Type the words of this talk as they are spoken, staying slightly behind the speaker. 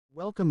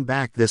Welcome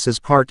back. This is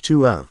part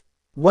 2 of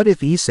What If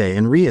Issei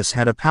and Rias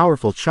Had a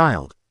Powerful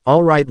Child.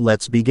 Alright,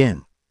 let's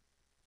begin.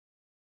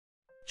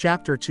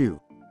 Chapter 2.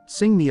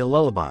 Sing Me a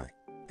Lullaby.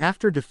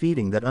 After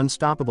defeating that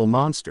unstoppable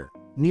monster,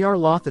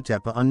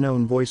 Nyarlathotep,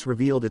 unknown voice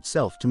revealed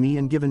itself to me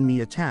and given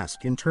me a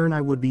task. In turn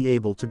I would be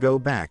able to go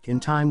back in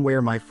time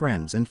where my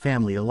friends and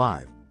family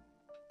alive.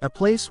 A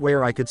place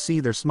where I could see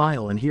their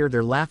smile and hear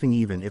their laughing.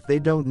 Even if they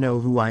don't know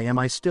who I am,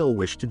 I still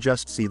wish to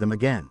just see them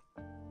again.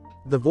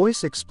 The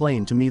voice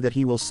explained to me that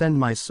he will send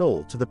my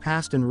soul to the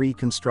past and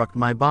reconstruct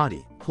my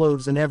body,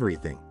 clothes and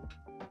everything.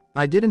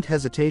 I didn't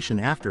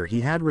hesitation after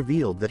he had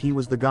revealed that he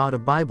was the god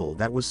of Bible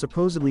that was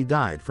supposedly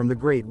died from the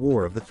Great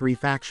War of the Three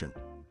Faction.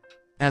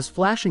 As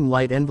flashing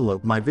light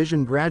enveloped my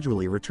vision,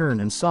 gradually returned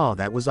and saw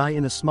that was I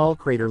in a small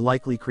crater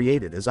likely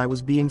created as I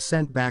was being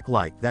sent back,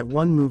 like that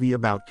one movie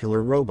about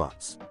killer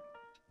robots.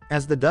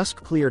 As the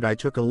dusk cleared I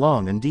took a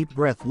long and deep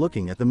breath,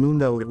 looking at the moon,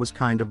 though it was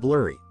kinda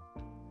blurry.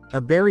 A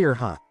barrier,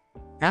 huh?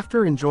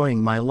 After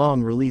enjoying my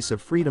long release of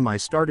freedom I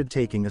started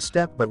taking a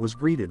step, but was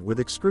greeted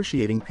with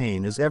excruciating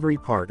pain as every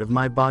part of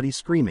my body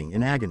screaming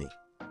in agony.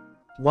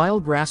 While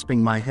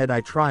grasping my head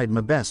I tried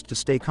my best to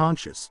stay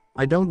conscious.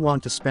 I don't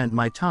want to spend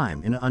my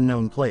time in an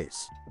unknown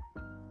place.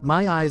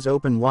 My eyes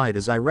opened wide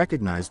as I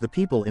recognized the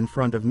people in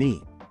front of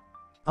me.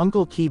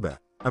 Uncle Kiba,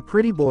 a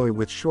pretty boy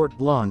with short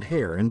blonde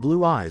hair and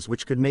blue eyes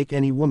which could make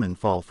any woman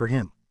fall for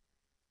him.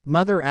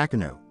 Mother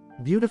Akano,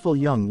 beautiful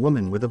young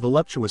woman with a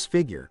voluptuous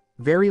figure,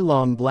 very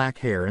long black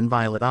hair and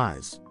violet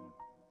eyes.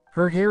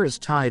 Her hair is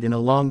tied in a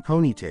long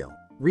ponytail,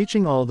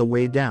 reaching all the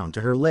way down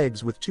to her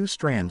legs with two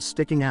strands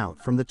sticking out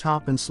from the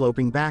top and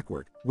sloping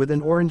backward, with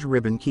an orange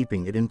ribbon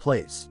keeping it in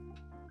place.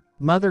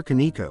 Mother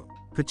Kaneko,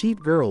 petite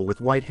girl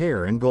with white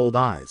hair and gold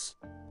eyes.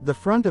 The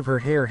front of her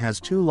hair has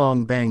two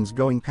long bangs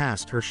going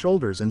past her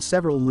shoulders and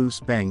several loose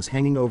bangs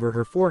hanging over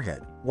her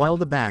forehead, while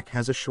the back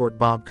has a short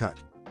bob cut.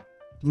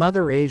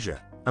 Mother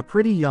Asia, a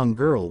pretty young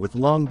girl with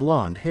long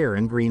blonde hair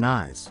and green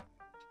eyes.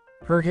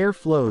 Her hair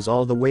flows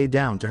all the way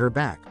down to her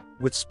back,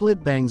 with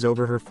split bangs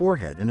over her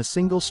forehead and a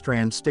single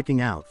strand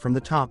sticking out from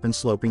the top and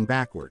sloping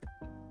backward.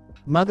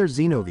 Mother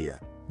Zenobia,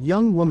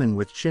 young woman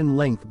with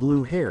chin-length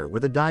blue hair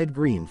with a dyed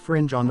green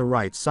fringe on the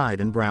right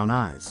side and brown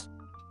eyes.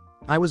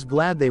 I was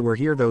glad they were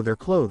here, though their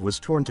clothes was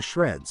torn to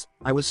shreds.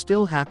 I was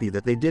still happy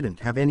that they didn't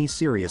have any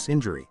serious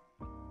injury.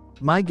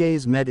 My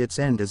gaze met its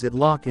end as it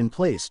locked in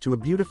place to a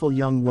beautiful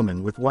young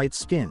woman with white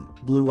skin,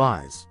 blue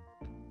eyes.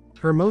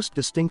 Her most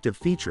distinctive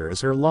feature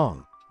is her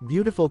long,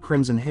 beautiful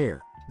crimson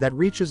hair, that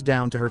reaches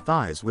down to her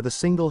thighs with a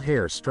single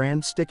hair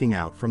strand sticking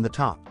out from the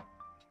top.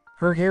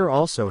 Her hair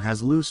also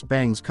has loose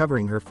bangs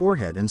covering her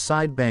forehead and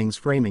side bangs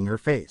framing her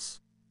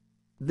face.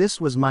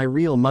 This was my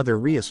real mother,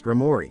 Rias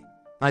Gramori.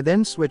 I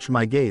then switched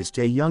my gaze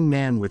to a young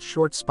man with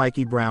short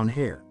spiky brown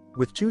hair,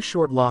 with two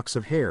short locks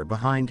of hair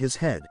behind his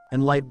head,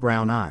 and light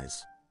brown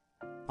eyes.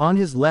 On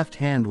his left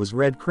hand was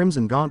red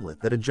crimson gauntlet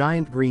that a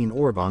giant green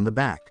orb on the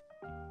back.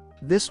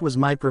 This was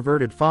my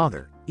perverted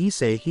father,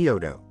 Issei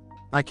Hyodo.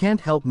 I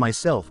can't help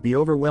myself be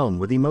overwhelmed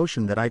with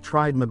emotion that I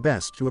tried my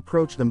best to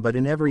approach them, but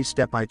in every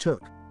step I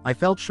took, I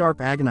felt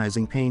sharp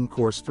agonizing pain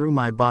course through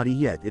my body,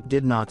 yet it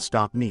did not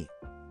stop me.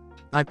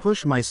 I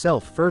pushed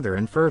myself further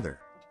and further.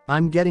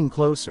 I'm getting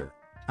closer.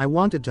 I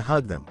wanted to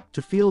hug them,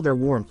 to feel their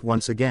warmth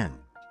once again.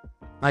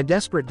 I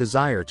desperate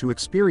desire to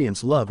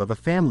experience love of a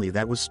family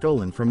that was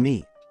stolen from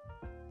me.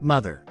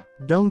 Mother,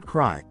 don't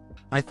cry.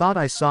 I thought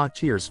I saw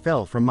tears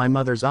fell from my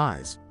mother's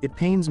eyes. It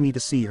pains me to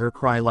see her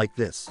cry like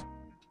this.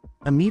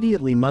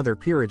 Immediately Mother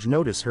Peerage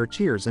noticed her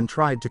tears and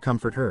tried to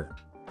comfort her.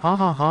 Ha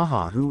ha ha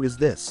ha, who is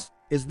this?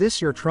 Is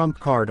this your trump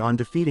card on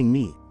defeating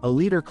me, a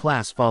leader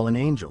class fallen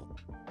angel?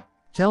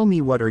 Tell me,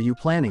 what are you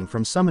planning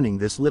from summoning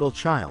this little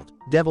child,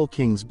 Devil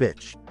King's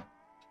bitch?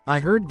 I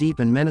heard deep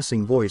and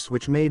menacing voice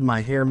which made my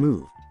hair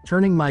move.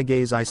 Turning my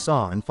gaze I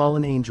saw an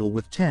fallen angel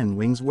with 10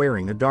 wings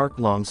wearing a dark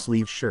long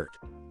sleeve shirt.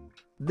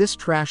 This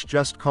trash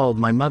just called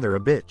my mother a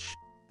bitch.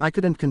 I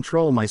couldn't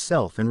control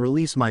myself and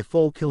release my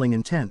full killing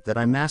intent that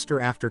I master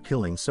after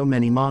killing so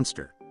many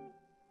monster.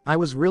 I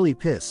was really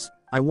pissed.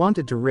 I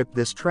wanted to rip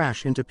this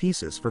trash into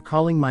pieces for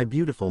calling my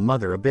beautiful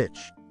mother a bitch.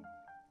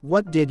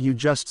 What did you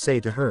just say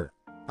to her?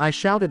 I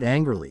shouted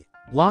angrily,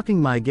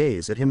 locking my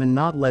gaze at him and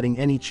not letting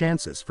any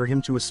chances for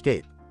him to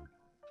escape.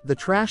 The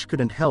trash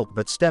couldn't help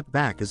but step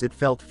back as it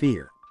felt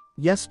fear.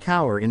 Yes,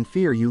 cower in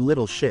fear, you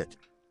little shit.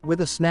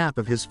 With a snap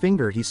of his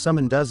finger he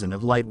summoned dozen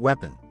of light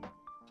weapon.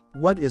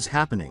 What is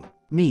happening?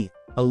 Me,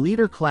 a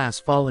leader class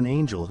fallen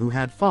angel who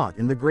had fought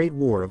in the Great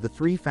War of the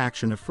Three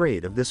Faction,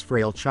 afraid of this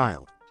frail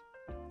child.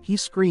 He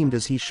screamed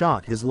as he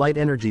shot his light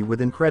energy with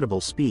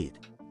incredible speed.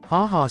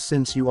 Haha,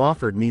 since you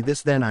offered me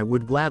this, then I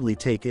would gladly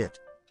take it.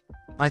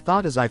 I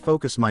thought as I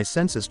focused my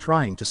senses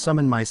trying to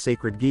summon my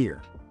sacred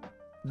gear.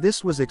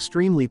 This was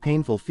extremely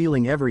painful,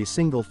 feeling every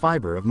single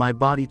fiber of my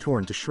body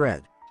torn to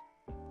shred.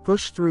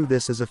 Push through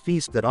this as a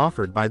feast that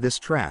offered by this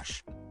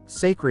trash.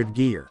 Sacred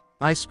gear.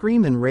 I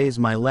scream and raise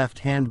my left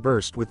hand,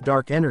 burst with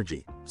dark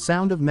energy,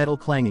 sound of metal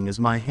clanging as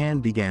my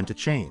hand began to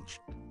change.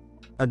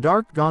 A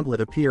dark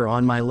gauntlet appear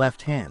on my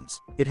left hands.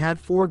 It had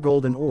 4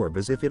 golden orbs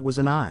as if it was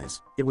an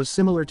eyes. It was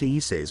similar to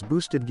Issei's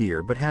boosted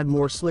gear but had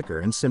more slicker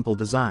and simple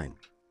design.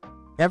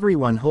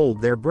 Everyone hold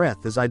their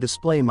breath as I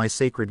display my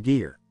sacred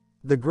gear.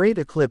 The Great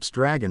Eclipse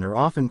Dragon, or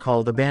often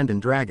called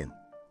Abandoned Dragon.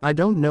 I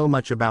don't know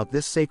much about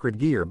this sacred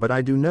gear, but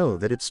I do know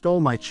that it stole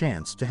my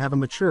chance to have a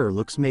mature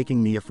looks,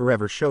 making me a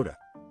forever Shota.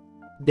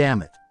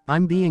 Damn it.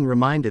 I'm being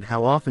reminded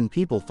how often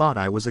people thought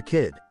I was a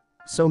kid.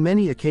 So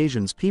many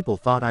occasions people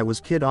thought I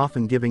was kid,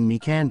 often giving me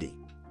candy.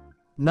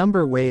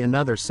 Number way,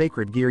 another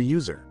sacred gear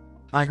user.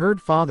 I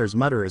heard fathers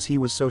mutter as he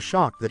was so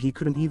shocked that he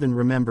couldn't even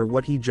remember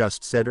what he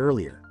just said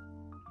earlier.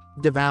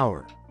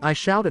 Devour. I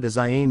shouted as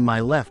I aimed my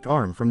left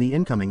arm from the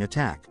incoming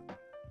attack.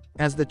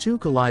 As the two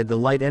collide, the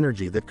light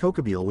energy that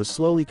Kokobile was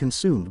slowly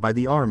consumed by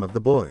the arm of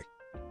the boy.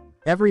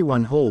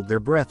 Everyone hold their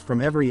breath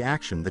from every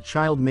action the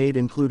child made,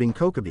 including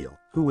Kokobile,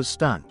 who was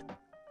stunned.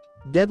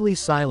 Deadly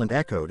silent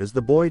echoed as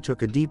the boy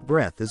took a deep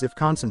breath as if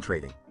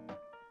concentrating.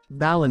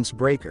 Balance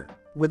breaker.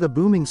 With a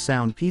booming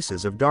sound,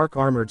 pieces of dark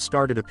armor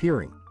started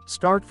appearing,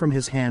 start from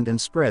his hand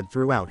and spread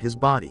throughout his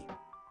body.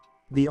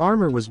 The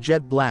armor was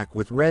jet black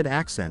with red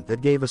accent that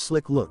gave a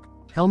slick look,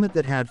 helmet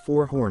that had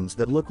 4 horns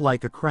that looked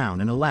like a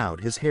crown and allowed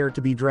his hair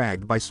to be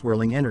dragged by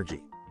swirling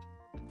energy.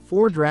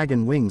 4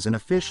 dragon wings and a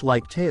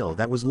fish-like tail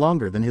that was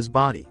longer than his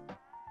body.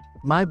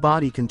 My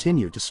body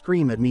continued to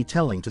scream at me,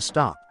 telling to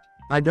stop.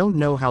 I don't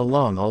know how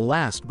long I'll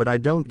last, but I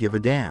don't give a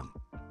damn.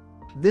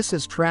 This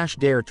is trash,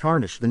 dare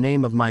tarnish the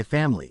name of my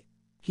family.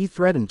 He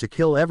threatened to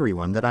kill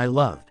everyone that I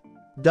loved.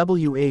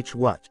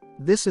 What?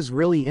 This is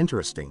really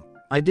interesting.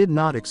 I did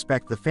not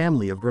expect the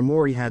family of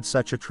Grimoire had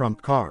such a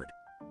trump card.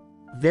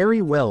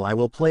 Very well, I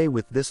will play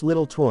with this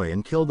little toy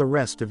and kill the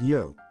rest of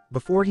you.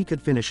 Before he could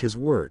finish his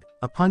word,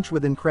 a punch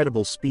with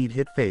incredible speed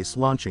hit face,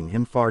 launching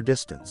him far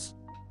distance.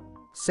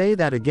 Say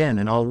that again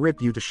and I'll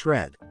rip you to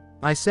shred,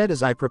 I said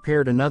as I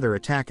prepared another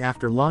attack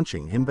after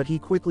launching him, but he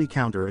quickly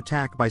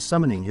counter-attacked by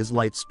summoning his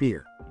light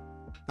spear.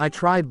 I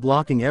tried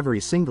blocking every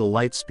single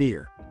light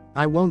spear.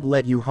 I won't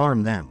let you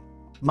harm them.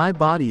 My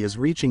body is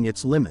reaching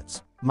its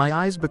limits, my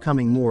eyes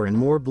becoming more and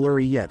more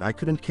blurry, yet I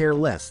couldn't care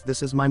less.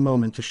 This is my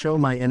moment to show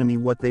my enemy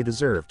what they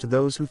deserve, to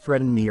those who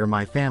threaten me or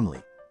my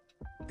family.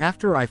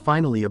 After I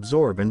finally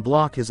absorb and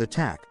block his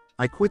attack,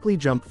 I quickly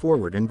jump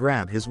forward and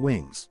grab his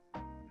wings.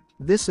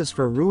 This is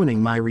for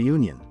ruining my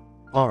reunion.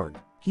 Arg.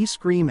 He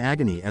screamed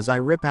agony as I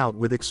rip out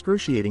with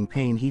excruciating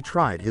pain. He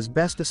tried his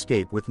best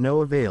escape with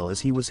no avail as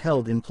he was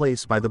held in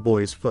place by the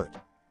boy's foot.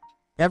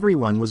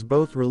 Everyone was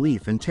both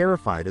relief and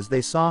terrified as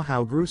they saw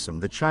how gruesome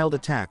the child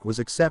attack was,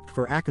 except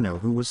for Akino,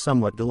 who was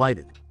somewhat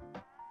delighted.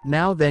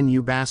 Now then,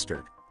 you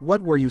bastard.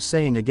 What were you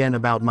saying again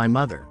about my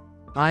mother?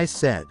 I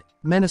said,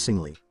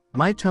 menacingly.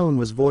 My tone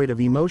was void of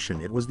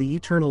emotion. It was the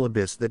eternal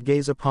abyss that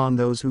gaze upon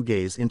those who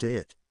gaze into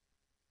it.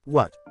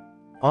 What?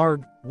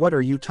 Arg, what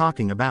are you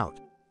talking about?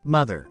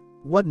 Mother.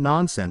 What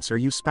nonsense are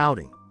you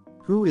spouting?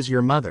 Who is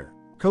your mother?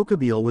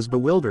 Kokobile was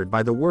bewildered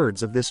by the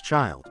words of this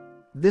child.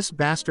 This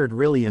bastard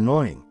really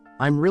annoying.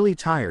 I'm really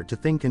tired to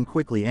think, and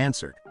quickly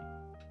answered.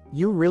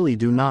 You really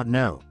do not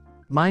know.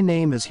 My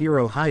name is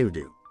Hiro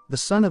Hyudu, the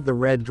son of the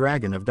Red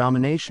Dragon of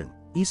Domination,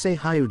 Issei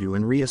Hyudu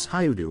and Rias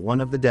Hyudu, one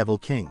of the Devil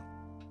King.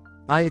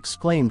 I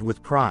exclaimed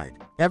with pride.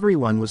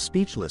 Everyone was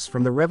speechless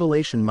from the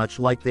revelation, much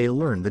like they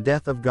learned the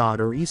death of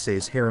God or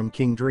Issei's harem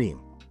king dream.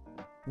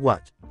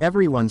 What?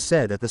 Everyone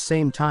said at the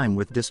same time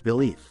with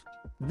disbelief.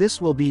 This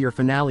will be your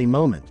finale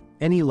moment.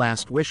 Any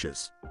last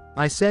wishes?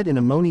 I said in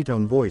a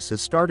monotone voice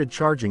as started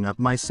charging up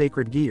my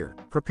sacred gear,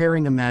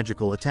 preparing a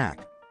magical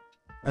attack.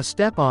 A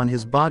step on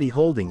his body,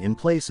 holding in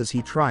place as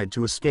he tried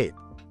to escape.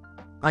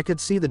 I could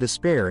see the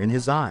despair in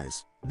his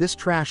eyes. This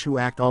trash who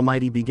act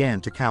almighty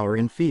began to cower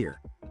in fear.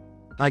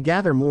 I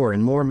gather more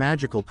and more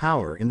magical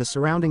power in the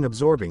surrounding,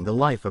 absorbing the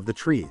life of the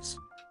trees.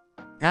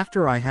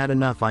 After I had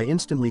enough, I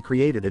instantly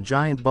created a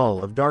giant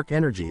ball of dark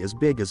energy as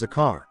big as a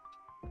car.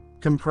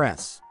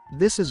 Compress.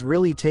 This is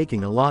really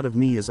taking a lot of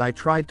me. As I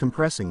tried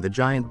compressing the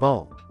giant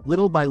ball,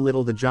 little by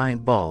little the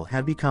giant ball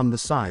had become the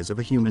size of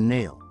a human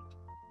nail.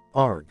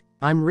 Arg.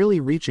 I'm really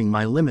reaching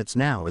my limits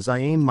now as I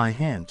aim my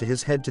hand to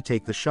his head to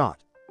take the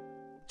shot.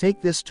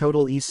 Take this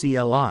total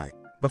ECLI.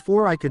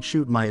 Before I could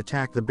shoot my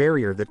attack, the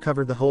barrier that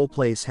covered the whole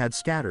place had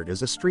scattered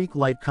as a streak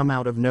light come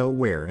out of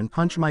nowhere and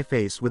punch my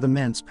face with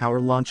immense power,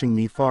 launching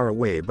me far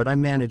away, but I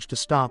managed to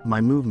stop my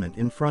movement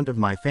in front of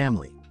my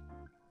family.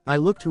 I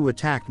looked who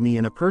attacked me,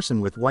 in a person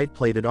with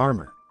white-plated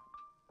armor.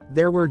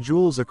 There were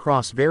jewels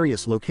across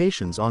various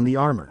locations on the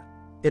armor.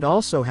 It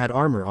also had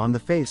armor on the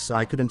face, so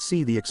I couldn't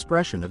see the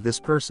expression of this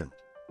person.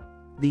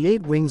 The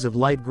 8 wings of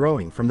light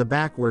growing from the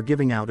back were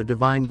giving out a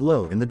divine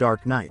glow in the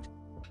dark night.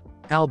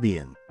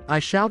 Albion. I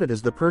shouted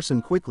as the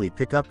person quickly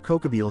picked up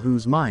Kokobile,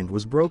 whose mind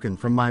was broken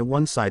from my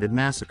one-sided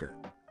massacre.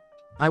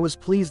 I was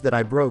pleased that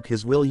I broke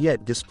his will,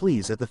 yet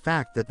displeased at the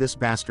fact that this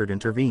bastard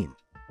intervened.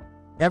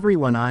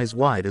 Everyone eyes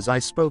wide as I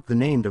spoke the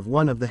name of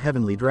one of the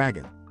heavenly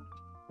dragon.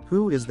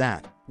 Who is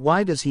that?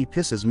 Why does he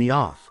pisses me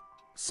off?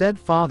 Said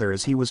father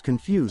as he was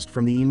confused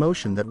from the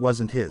emotion that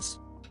wasn't his.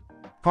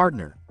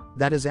 Partner.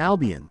 That is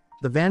Albion,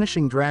 the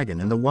vanishing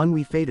dragon and the one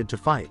we fated to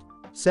fight.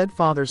 said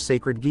father's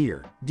sacred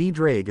gear,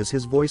 D-Drag as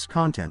his voice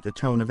content a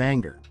tone of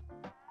anger.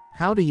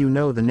 How do you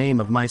know the name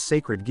of my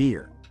sacred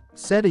gear?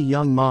 Said a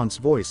young mon's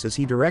voice as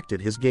he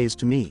directed his gaze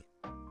to me.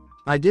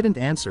 I didn't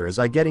answer as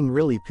I getting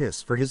really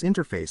pissed for his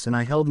interface and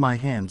I held my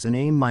hands and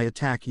aim my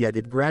attack yet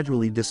it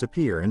gradually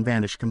disappear and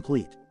vanish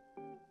complete.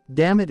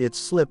 Damn it, it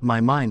slipped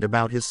my mind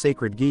about his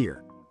sacred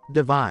gear.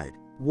 Divide.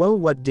 Whoa,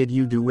 what did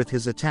you do with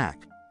his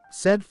attack?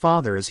 Said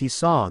father as he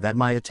saw that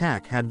my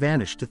attack had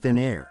vanished to thin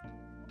air.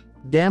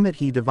 Damn it,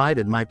 he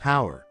divided my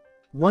power.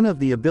 One of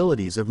the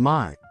abilities of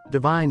my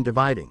divine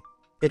dividing.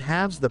 It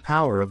halves the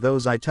power of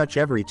those I touch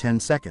every 10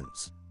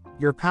 seconds.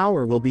 Your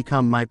power will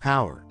become my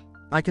power.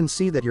 I can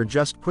see that you're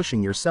just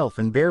pushing yourself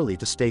and barely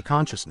to stay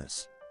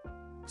consciousness.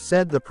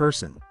 Said the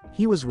person.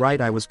 He was right,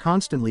 I was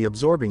constantly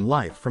absorbing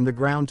life from the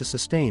ground to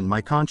sustain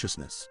my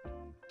consciousness.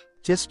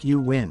 Tisk, you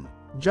win.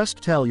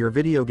 Just tell your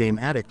video game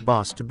addict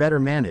boss to better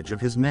manage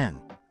of his men.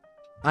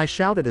 I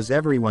shouted as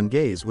everyone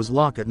gaze was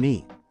locked at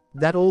me.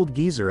 That old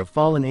geezer of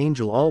fallen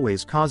angel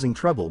always causing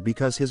trouble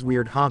because his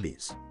weird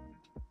hobbies.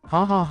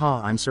 Ha ha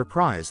ha, I'm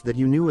surprised that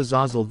you knew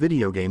Azazel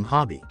video game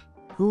hobby.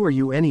 Who are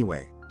you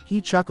anyway? He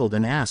chuckled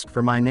and asked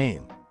for my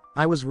name.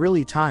 I was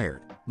really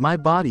tired. My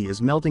body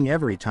is melting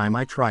every time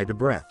I try to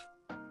breath.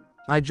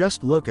 I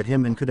just look at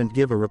him and couldn't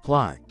give a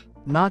reply.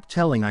 Not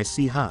telling I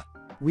see huh.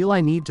 Will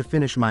I need to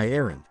finish my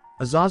errand?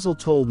 Azazel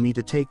told me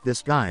to take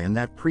this guy and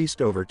that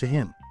priest over to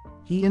him.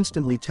 He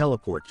instantly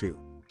teleport to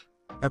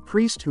a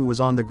priest who was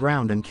on the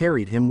ground and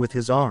carried him with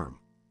his arm.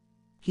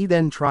 He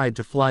then tried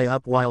to fly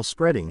up while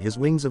spreading his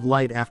wings of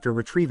light after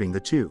retrieving the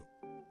two.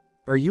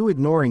 Are you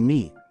ignoring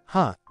me?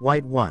 Huh,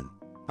 white one.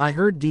 I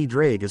heard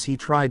D-Drag as he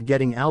tried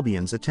getting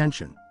Albion's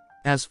attention.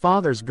 As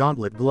father's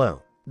gauntlet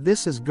glow.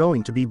 This is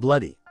going to be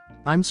bloody.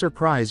 I'm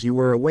surprised you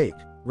were awake,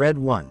 red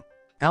one.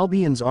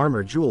 Albion's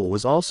armor jewel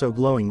was also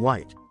glowing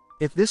white.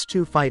 If this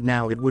two fight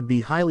now it would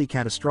be highly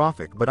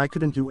catastrophic, but I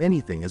couldn't do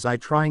anything as I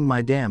trying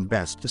my damn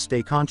best to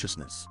stay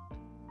consciousness.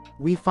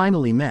 We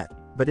finally met,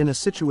 but in a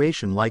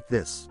situation like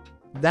this.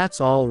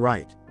 That's all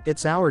right.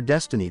 It's our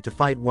destiny to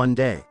fight one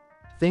day.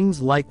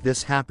 Things like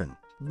this happen.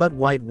 But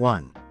white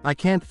one, I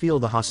can't feel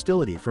the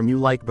hostility from you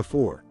like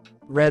before.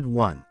 Red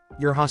one,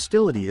 your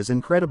hostility is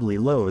incredibly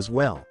low as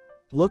well.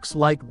 Looks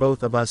like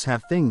both of us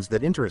have things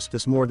that interest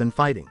us more than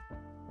fighting.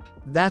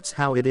 That's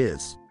how it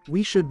is.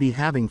 We should be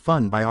having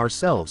fun by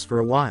ourselves for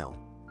a while.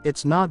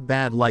 It's not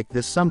bad like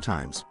this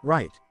sometimes,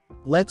 right?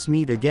 Let's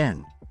meet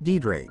again,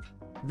 D-Drag.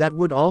 That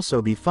would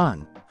also be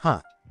fun,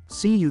 huh?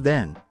 See you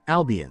then,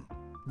 Albion.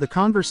 The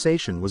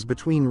conversation was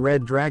between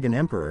Red Dragon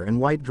Emperor and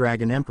White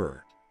Dragon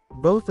Emperor.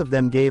 Both of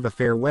them gave a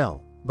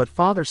farewell, but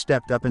father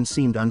stepped up and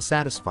seemed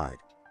unsatisfied.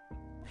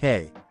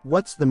 Hey,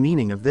 what's the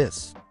meaning of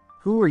this?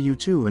 Who are you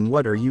two and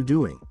what are you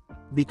doing?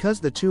 Because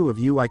the two of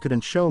you I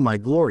couldn't show my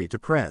glory to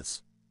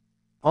Prez.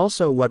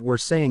 Also what we're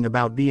saying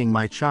about being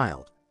my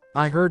child.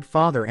 I heard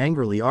father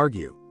angrily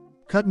argue.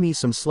 Cut me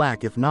some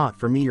slack, if not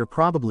for me you're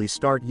probably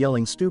start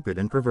yelling stupid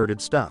and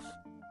perverted stuff.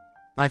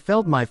 I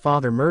felt my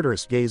father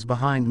murderous gaze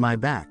behind my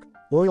back.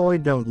 Oi oi,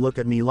 don't look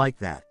at me like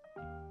that.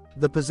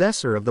 The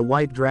possessor of the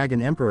White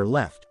Dragon Emperor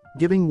left,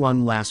 giving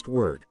one last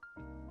word.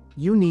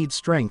 You need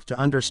strength to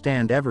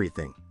understand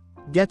everything.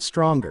 Get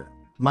stronger.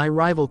 My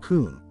rival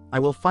Kun, I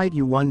will fight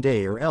you one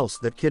day or else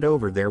that kid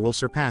over there will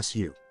surpass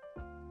you.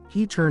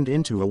 He turned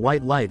into a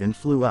white light and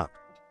flew up.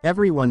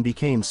 Everyone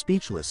became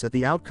speechless at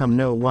the outcome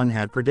no one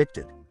had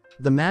predicted.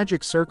 The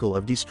magic circle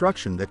of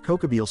destruction that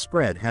Kokobile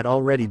spread had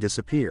already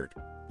disappeared.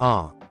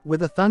 Ah.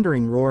 With a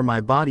thundering roar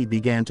my body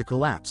began to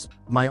collapse,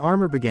 my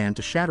armor began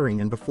to shattering,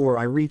 and before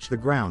I reached the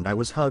ground I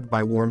was hugged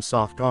by warm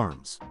soft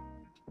arms.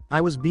 I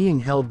was being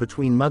held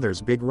between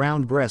mother's big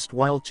round breast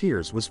while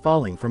tears was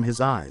falling from his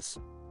eyes.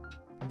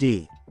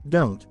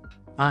 Don't.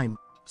 I'm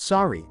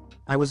sorry.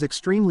 I was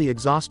extremely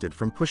exhausted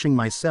from pushing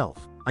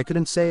myself. I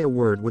couldn't say a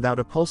word without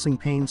a pulsing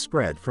pain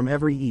spread from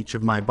every inch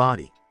of my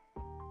body.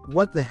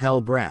 What the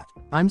hell, brat?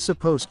 I'm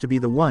supposed to be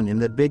the one in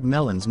that big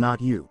melons,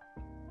 not you.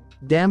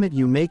 Damn it,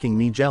 you making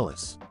me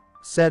jealous.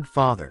 Said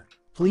father.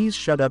 Please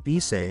shut up,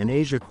 Issei and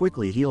Asia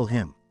quickly heal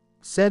him.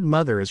 Said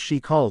mother as she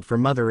called for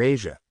Mother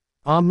Asia.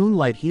 Ah,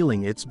 moonlight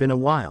healing, it's been a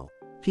while.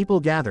 People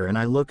gather and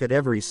I look at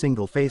every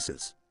single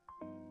faces.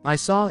 I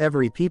saw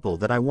every people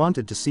that I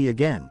wanted to see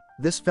again.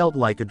 This felt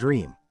like a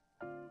dream.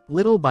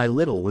 Little by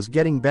little was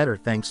getting better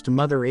thanks to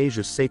Mother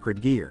Asia's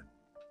sacred gear.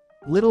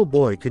 Little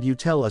boy, could you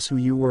tell us who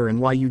you were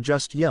and why you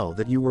just yelled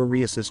that you were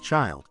Rias's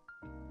child?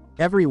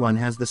 Everyone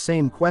has the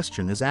same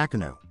question as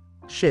Akano.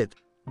 Shit.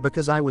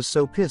 Because I was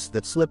so pissed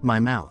that slipped my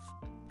mouth.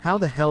 How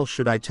the hell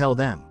should I tell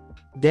them?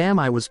 Damn,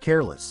 I was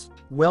careless.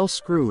 Well,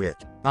 screw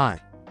it.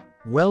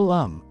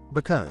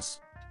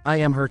 Because I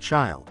am her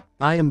child.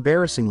 I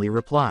embarrassingly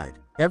replied.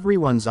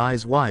 Everyone's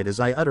eyes wide as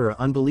I utter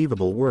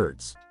unbelievable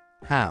words.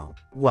 How?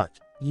 What?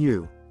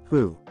 You?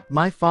 Who?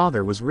 My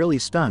father was really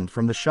stunned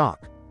from the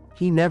shock.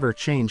 He never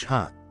changed,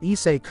 huh?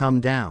 Issei,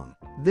 come down.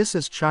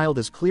 This child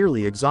is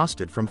clearly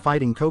exhausted from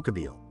fighting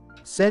Kokobile.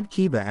 Said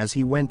Kiba as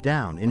he went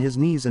down in his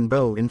knees and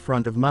bow in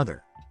front of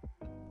mother.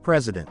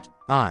 President.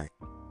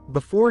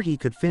 Before he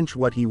could finish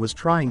what he was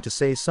trying to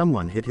say,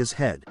 someone hit his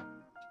head.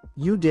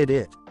 You did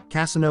it,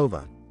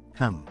 Casanova.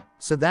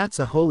 So that's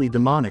a holy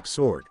demonic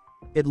sword.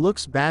 It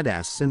looks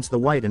badass since the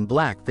white and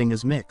black thing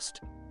is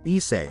mixed.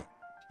 Issei.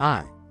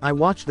 I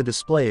watched the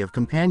display of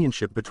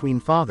companionship between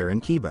father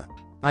and Kiba.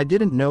 I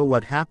didn't know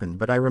what happened,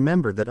 but I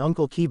remembered that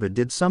Uncle Kiba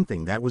did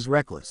something that was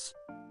reckless.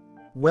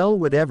 Well,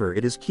 whatever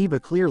it is,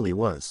 Kiba clearly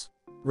was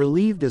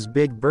relieved as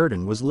big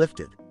burden was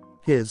lifted.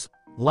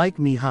 Like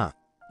me, huh?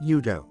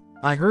 Yuto.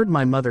 I heard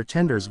my mother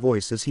Tender's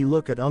voice as he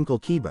looked at Uncle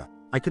Kiba.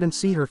 I couldn't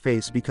see her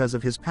face because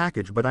of his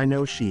package, but I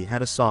know she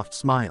had a soft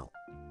smile.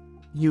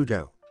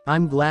 Yuto.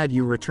 I'm glad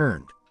you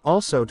returned.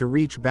 Also to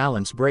reach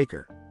Balance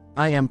Breaker.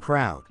 I am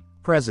proud.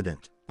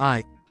 President.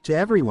 To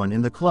everyone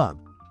in the club.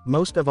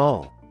 Most of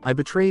all, I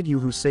betrayed you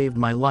who saved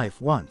my life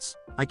once.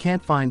 I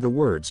can't find the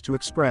words to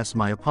express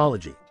my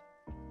apology.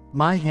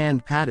 My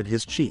hand patted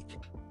his cheek.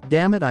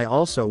 Damn it, I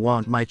also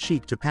want my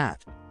cheek to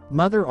pat.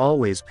 Mother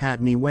always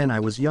pat me when I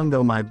was young,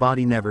 though my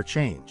body never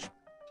changed.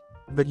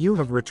 But you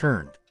have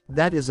returned.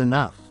 That is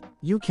enough.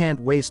 You can't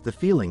waste the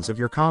feelings of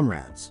your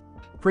comrades.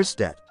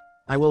 Pristet.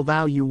 I will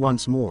vow you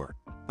once more.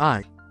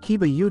 I,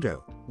 Kiba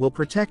Yuto, will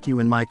protect you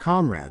and my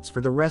comrades for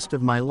the rest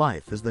of my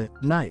life as the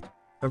Knight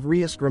of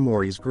Rias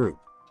Grimori's group.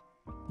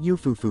 You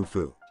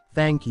foo.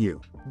 Thank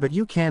you. But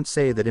you can't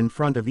say that in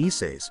front of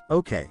Issei's,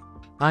 okay?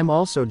 I'm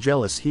also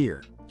jealous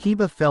here.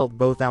 Kiba felt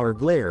both our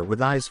glare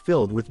with eyes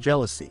filled with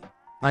jealousy.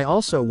 I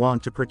also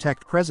want to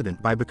protect President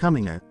by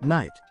becoming a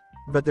Knight.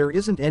 But there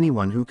isn't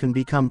anyone who can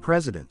become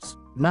President's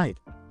Knight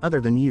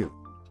other than you.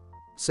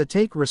 So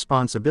take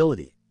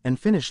responsibility and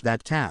finish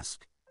that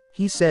task.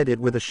 He said it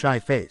with a shy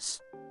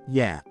face.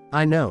 Yeah,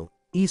 I know,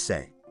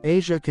 Issei.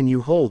 Asia, can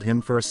you hold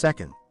him for a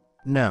second?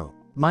 No.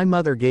 My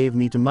mother gave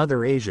me to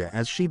Mother Asia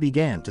as she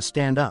began to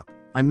stand up.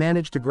 I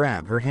managed to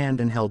grab her hand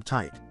and held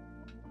tight.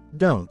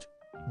 Don't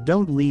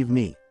leave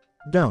me.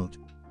 Don't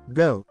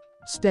go.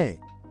 Stay.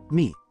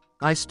 Me.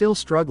 I still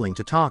struggling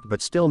to talk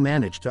but still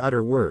managed to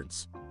utter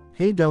words.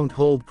 Hey, don't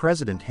hold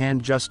President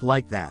hand just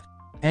like that,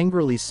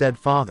 angrily said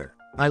father.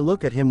 I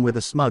look at him with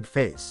a smug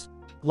face.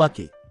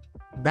 Lucky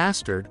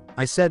bastard,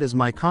 I said as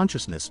my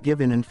consciousness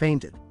gave in and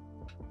fainted.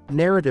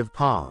 Narrative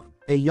pause.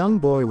 A young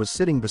boy was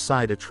sitting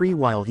beside a tree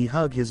while he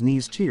hugged his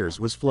knees. Tears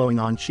was flowing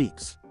on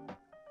cheeks.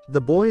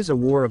 The boy's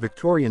wore a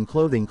Victorian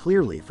clothing,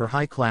 clearly for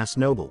high-class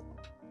noble.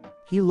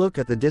 He looked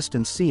at the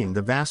distance, seeing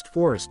the vast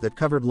forest that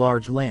covered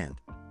large land.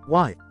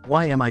 Why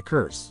am I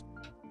cursed?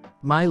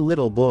 My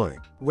little boy,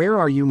 where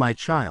are you, my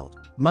child?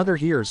 Mother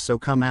hears, so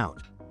come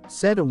out,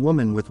 said a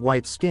woman with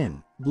white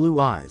skin,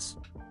 blue eyes.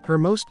 Her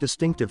most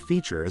distinctive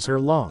feature is her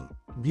long,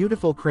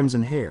 beautiful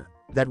crimson hair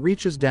that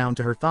reaches down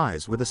to her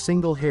thighs with a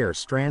single hair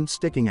strand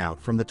sticking out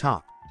from the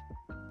top.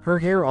 Her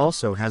hair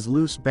also has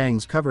loose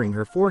bangs covering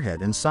her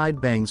forehead and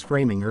side bangs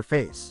framing her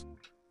face.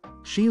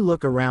 She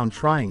looked around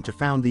trying to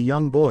find the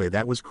young boy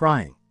that was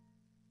crying.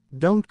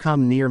 Don't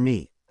come near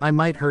me, I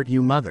might hurt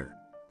you, mother,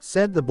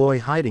 said the boy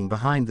hiding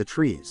behind the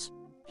trees.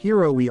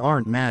 Hero, we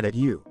aren't mad at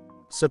you.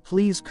 So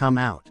please come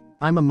out.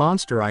 I'm a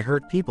monster. I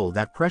hurt people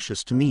that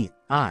precious to me.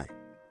 I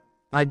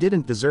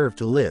didn't deserve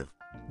to live,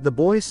 the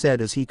boy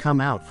said as he come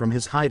out from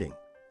his hiding.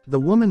 The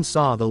woman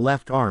saw the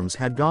left arms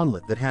had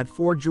gauntlet that had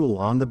 4 jewel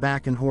on the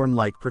back and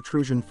horn-like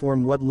protrusion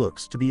form what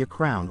looks to be a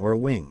crown or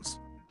wings.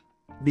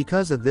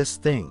 Because of this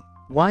thing,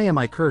 why am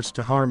I cursed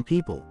to harm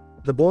people?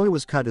 The boy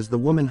was cut as the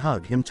woman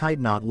hugged him tight,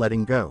 not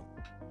letting go.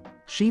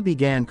 She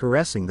began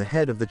caressing the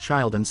head of the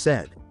child and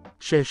said,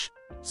 Shish,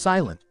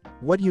 silent,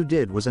 what you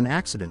did was an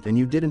accident and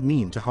you didn't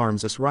mean to harm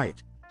us,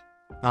 right?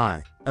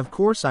 Of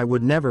course I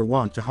would never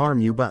want to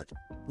harm you, but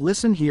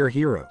listen here,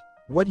 hero.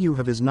 What you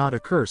have is not a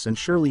curse, and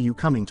surely you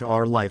coming to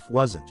our life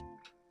wasn't.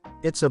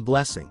 It's a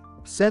blessing,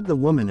 said the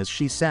woman as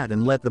she sat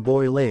and let the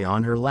boy lay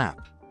on her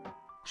lap.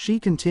 She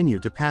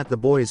continued to pat the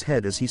boy's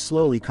head as he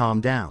slowly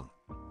calmed down.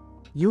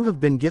 You have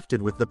been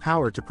gifted with the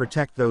power to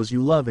protect those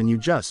you love, and you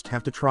just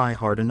have to try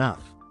hard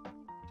enough.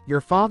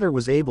 Your father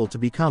was able to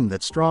become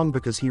that strong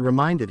because he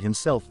reminded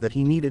himself that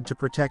he needed to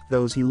protect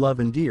those he loved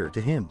and dear to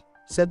him,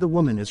 said the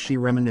woman as she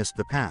reminisced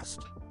the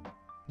past.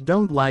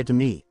 Don't lie to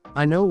me.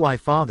 I know why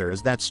father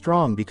is that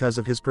strong, because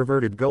of his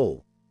perverted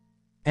goal,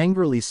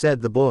 angrily said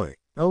the boy.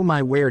 Oh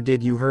my, where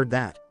did you heard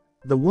that?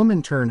 The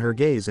woman turned her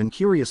gaze and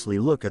curiously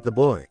looked at the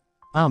boy.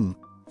 From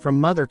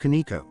Mother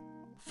Kaneko.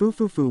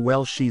 Foo,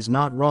 well, she's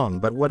not wrong,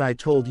 but what I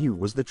told you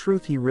was the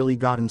truth. He really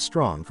gotten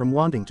strong from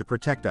wanting to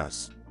protect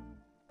us.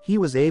 He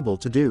was able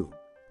to do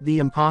the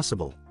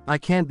impossible. I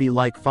can't be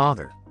like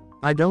father.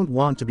 I don't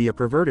want to be a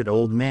perverted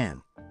old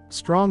man,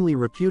 strongly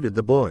reputed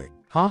the boy.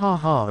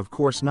 Ha, of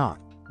course not.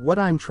 What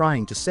I'm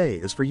trying to say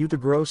is for you to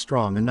grow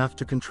strong enough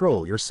to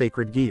control your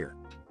sacred gear.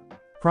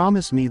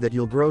 Promise me that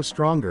you'll grow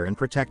stronger and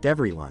protect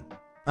everyone.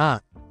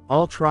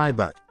 I'll try,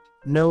 but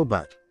no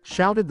but,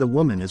 shouted the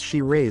woman as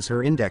she raised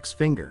her index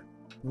finger.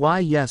 Why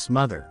yes,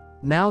 mother.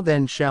 Now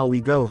then, shall we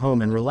go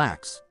home and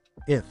relax?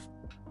 If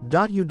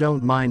you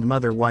don't mind,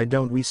 mother, why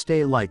don't we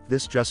stay like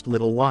this just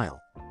little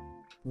while?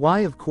 Why,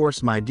 of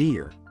course, my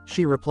dear,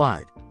 she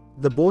replied.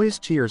 The boy's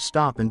tears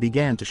stopped and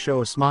began to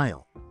show a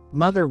smile.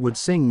 Mother would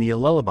sing me a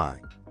lullaby.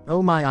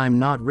 Oh my, I'm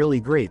not really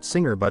great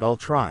singer, but I'll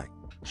try.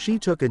 She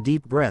took a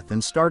deep breath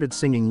and started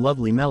singing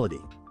lovely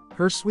melody.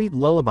 Her sweet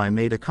lullaby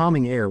made a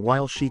calming air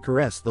while she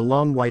caressed the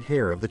long white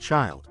hair of the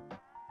child.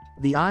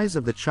 The eyes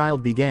of the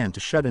child began to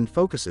shut and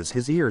focuses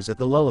his ears at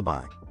the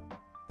lullaby.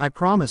 I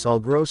promise I'll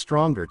grow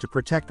stronger to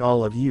protect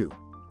all of you,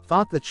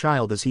 thought the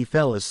child as he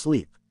fell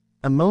asleep.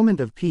 A moment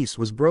of peace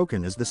was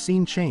broken as the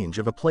scene change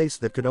of a place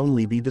that could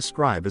only be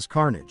described as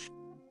carnage.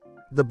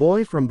 The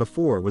boy from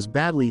before was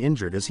badly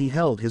injured as he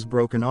held his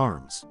broken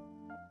arms.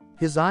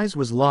 His eyes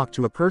was locked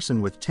to a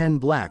person with 10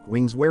 black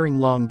wings wearing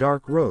long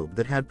dark robe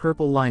that had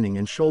purple lining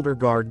and shoulder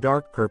guard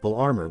dark purple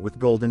armor with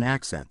golden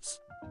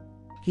accents.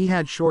 He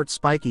had short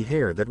spiky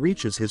hair that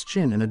reaches his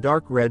chin and a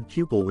dark red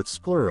pupil with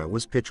sclera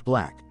was pitch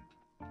black.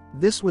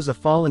 This was a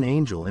fallen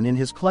angel, and in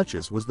his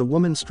clutches was the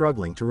woman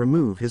struggling to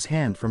remove his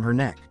hand from her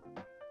neck.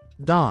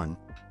 Don,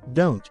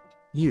 don't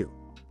you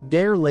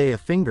dare lay a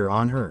finger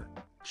on her,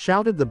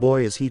 shouted the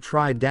boy as he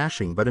tried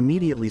dashing but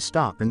immediately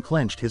stopped and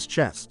clenched his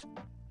chest.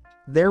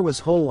 There was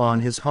hole on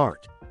his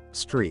heart.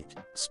 Street,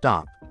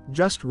 stop,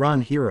 just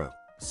run hero,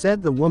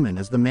 said the woman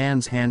as the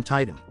man's hand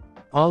tightened.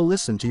 I'll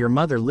listen to your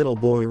mother, little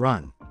boy,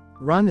 run.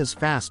 Run as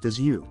fast as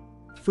you.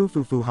 Foo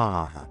foo foo ha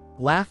ha ha,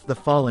 laughed the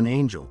fallen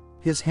angel,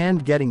 his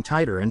hand getting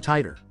tighter and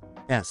tighter.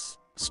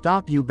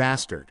 Stop you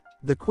bastard.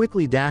 The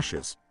quickly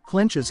dashes,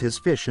 clenches his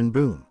fish and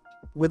boom.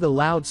 With a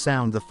loud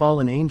sound the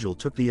fallen angel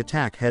took the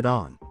attack head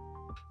on.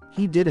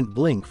 He didn't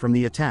blink from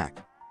the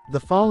attack. The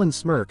fallen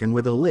smirk, and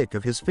with a lick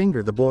of his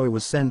finger the boy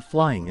was sent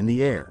flying in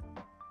the air.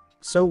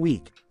 So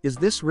weak, is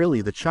this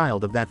really the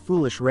child of that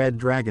foolish red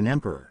dragon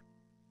emperor?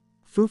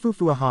 Foo foo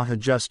foo ha ha,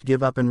 just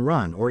give up and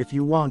run, or if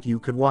you want you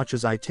could watch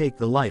as I take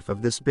the life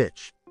of this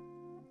bitch.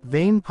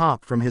 Vein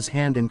popped from his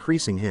hand,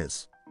 increasing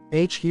his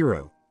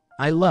hero.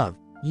 I love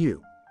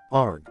you.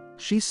 Arg.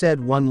 She said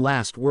one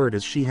last word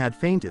as she had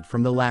fainted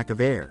from the lack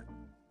of air.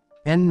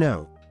 And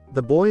no.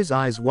 The boy's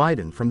eyes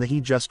widened from the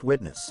he just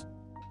witnessed.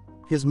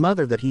 His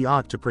mother that he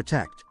ought to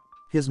protect.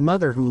 His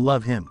mother who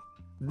loved him.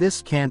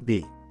 This can't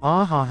be.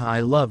 Ah ha ha,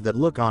 I love that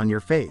look on your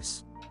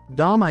face.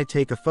 Dom, I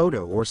take a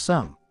photo or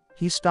some.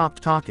 He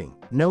stopped talking.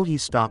 No, he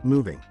stopped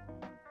moving.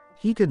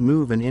 He could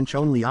move an inch,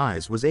 only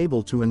eyes was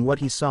able to, and what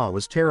he saw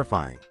was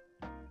terrifying.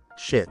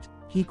 Shit.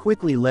 He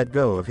quickly let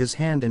go of his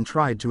hand and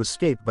tried to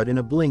escape, but in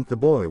a blink the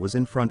boy was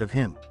in front of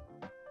him.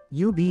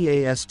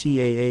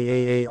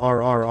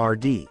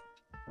 Ubastaaarrrd.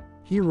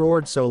 He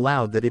roared so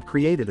loud that it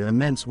created an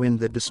immense wind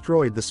that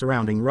destroyed the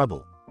surrounding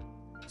rubble.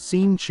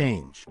 Scene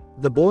change.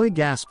 The boy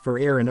gasped for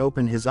air and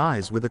opened his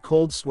eyes with a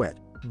cold sweat,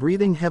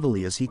 breathing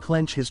heavily as he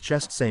clenched his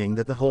chest, saying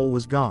that the hole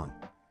was gone.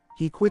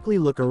 He quickly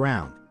looked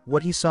around.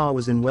 What he saw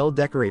was in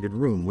well-decorated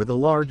room with a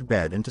large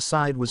bed, and to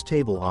side was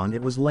table on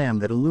it was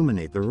lamp that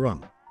illuminate the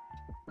room.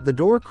 The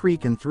door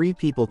creaked and 3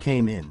 people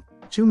came in,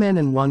 2 men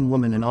and 1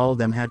 woman, and all of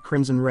them had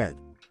crimson red.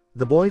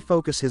 The boy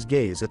focused his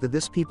gaze at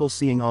this people,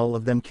 seeing all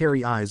of them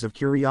carry eyes of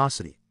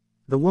curiosity.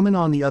 The woman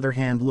on the other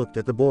hand looked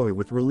at the boy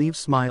with relieved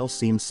smile,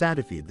 seemed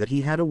satisfied that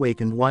he had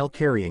awakened while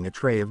carrying a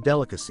tray of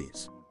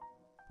delicacies.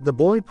 The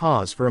boy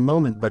paused for a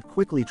moment but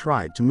quickly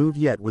tried to move,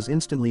 yet was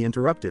instantly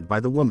interrupted by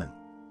the woman.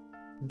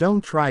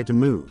 Don't try to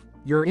move.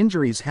 Your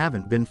injuries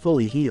haven't been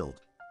fully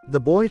healed. The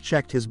boy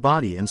checked his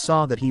body and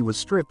saw that he was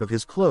stripped of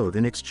his clothes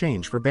in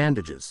exchange for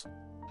bandages.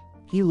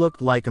 He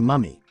looked like a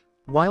mummy.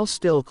 While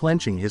still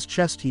clenching his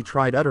chest he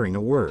tried uttering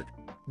a word.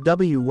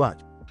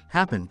 What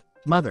happened,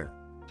 mother?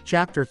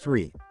 Chapter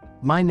 3.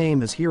 My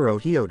name is Hiro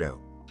Hyodo.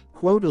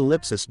 Quote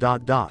ellipsis ...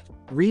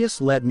 Rias,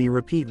 let me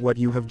repeat what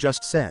you have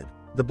just said.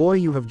 The boy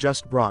you have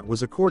just brought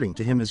was, according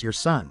to him, as your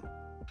son,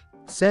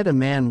 said a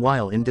man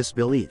while in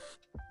disbelief.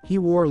 He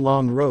wore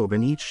long robe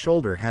and each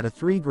shoulder had a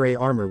 3 gray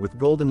armor with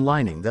golden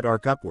lining that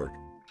arc upward.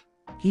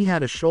 He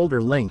had a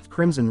shoulder-length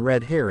crimson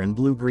red hair and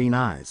blue-green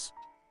eyes.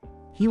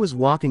 He was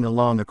walking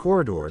along a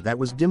corridor that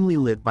was dimly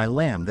lit by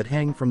lamp that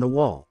hang from the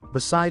wall.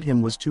 Beside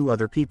him was 2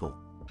 other people.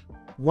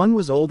 One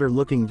was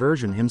older-looking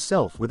version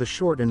himself with a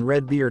short and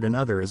red beard, and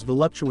other is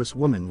voluptuous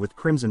woman with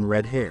crimson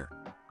red hair.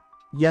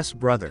 Yes,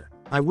 brother.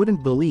 I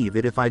wouldn't believe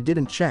it if I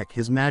didn't check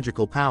his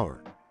magical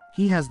power.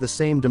 He has the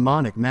same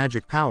demonic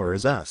magic power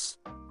as us.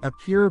 A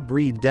pure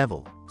breed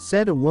devil,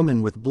 said a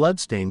woman with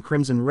bloodstained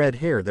crimson red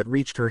hair that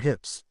reached her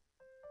hips.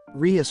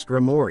 Rias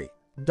Grimori.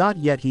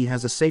 Yet he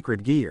has a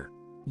sacred gear.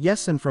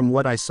 Yes, and from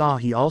what I saw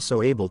he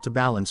also able to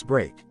balance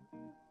break.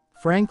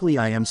 Frankly,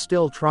 I am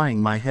still trying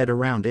my head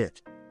around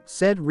it,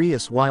 said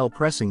Rias while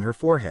pressing her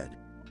forehead.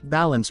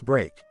 Balance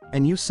break.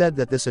 And you said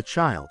that this a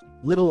child,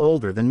 little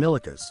older than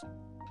Milika's?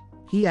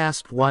 He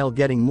asked while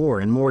getting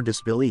more and more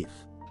disbelief.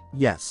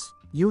 Yes.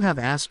 You have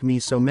asked me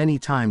so many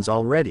times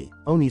already,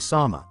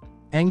 Oni-sama.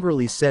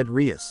 Angrily said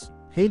Rias.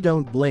 Hey,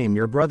 don't blame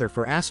your brother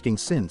for asking,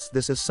 since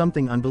this is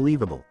something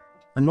unbelievable.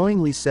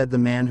 Annoyingly said the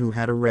man who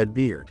had a red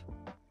beard.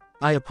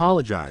 I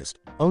apologized,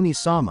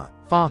 Oni-sama,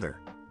 father.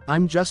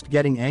 I'm just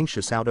getting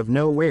anxious out of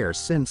nowhere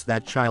since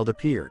that child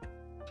appeared.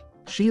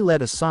 She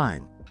let a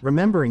sign,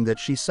 remembering that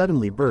she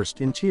suddenly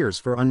burst in tears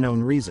for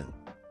unknown reason.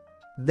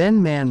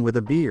 Then man with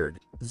a beard,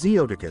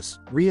 Zeoticus,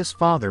 Rias'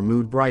 father,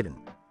 mood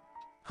brightened.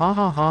 Ha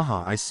ha ha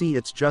ha, I see,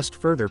 it's just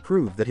further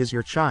proof that he's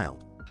your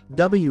child.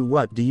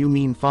 What do you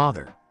mean,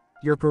 father?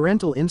 Your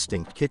parental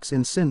instinct kicks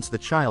in since the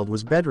child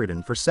was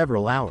bedridden for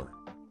several hours.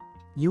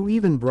 You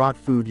even brought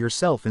food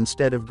yourself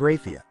instead of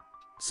Graphia,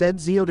 said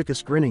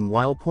Zeodicus, grinning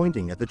while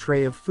pointing at the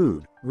tray of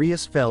food.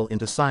 Rias fell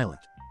into silence.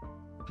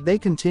 They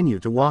continue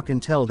to walk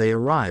until they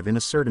arrive in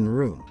a certain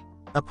room.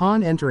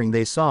 Upon entering,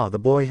 they saw the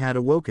boy had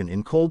awoken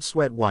in cold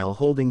sweat while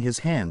holding his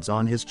hands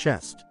on his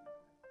chest.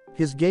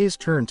 His gaze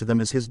turned to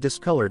them as his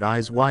discolored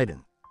eyes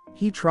widened.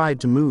 He tried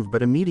to move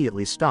but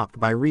immediately stopped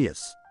by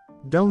Rias.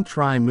 Don't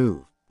try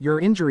move. Your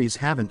injuries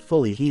haven't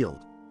fully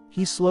healed.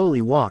 He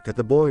slowly walked at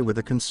the boy with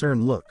a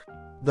concerned look.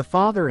 The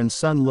father and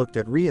son looked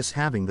at Rias,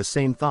 having the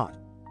same thought.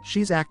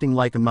 She's acting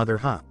like a mother,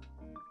 huh?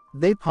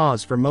 They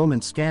paused for a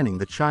moment, scanning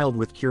the child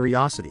with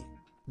curiosity.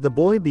 The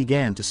boy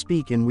began to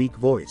speak in weak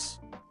voice.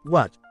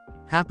 What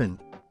happened,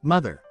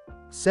 mother?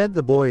 Said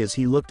the boy as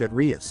he looked at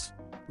Rias.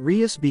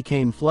 Rias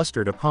became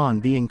flustered upon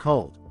being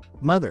called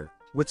mother,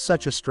 with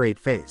such a straight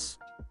face.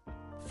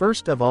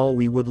 First of all,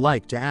 we would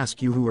like to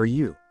ask you, who are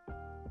you?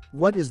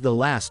 What is the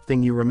last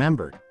thing you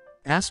remembered?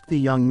 Asked the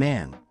young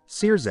man.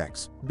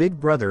 Cirzex, big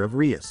brother of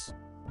Rias.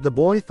 The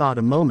boy thought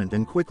a moment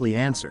and quickly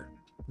answered.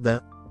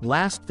 The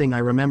last thing I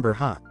remember,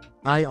 huh?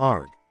 I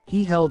arg.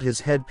 He held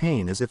his head,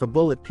 pain as if a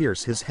bullet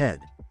pierced his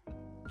head.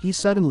 He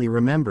suddenly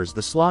remembers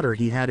the slaughter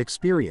he had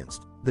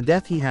experienced, the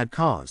death he had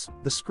caused,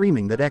 the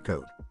screaming that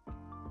echoed.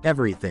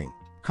 Everything.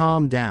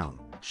 Calm down,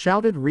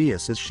 shouted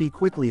Rias as she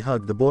quickly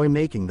hugged the boy,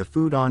 making the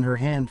food on her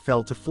hand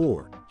fell to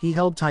floor. He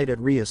held tight at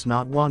Rias,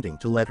 not wanting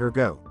to let her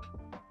go.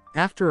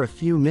 After a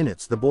few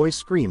minutes, the boy's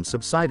scream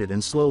subsided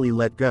and slowly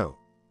let go.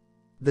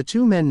 The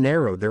two men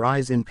narrowed their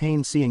eyes in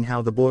pain, seeing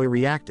how the boy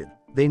reacted.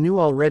 They knew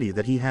already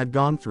that he had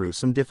gone through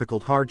some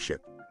difficult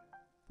hardship.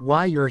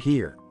 Why, you're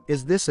here?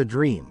 Is this a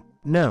dream?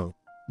 No,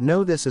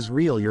 this is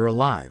real, you're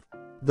alive.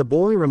 The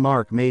boy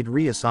remark made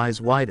Rias' eyes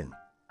widen.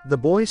 The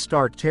boy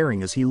start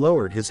tearing as he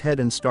lowered his head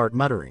and start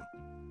muttering.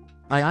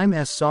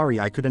 I'm sorry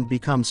I couldn't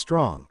become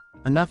strong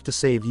enough to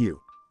save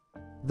you.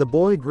 The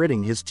boy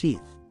gritting his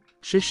teeth.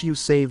 Shish, you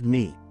saved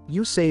me.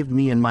 You saved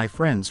me and my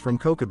friends from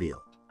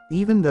Kokobile.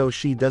 Even though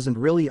she doesn't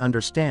really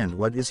understand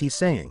what is he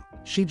saying,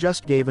 she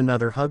just gave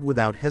another hug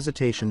without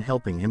hesitation,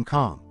 helping him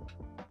calm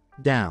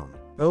down.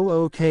 Oh,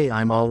 okay,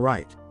 I'm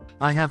alright.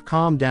 I have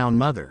calmed down,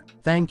 mother,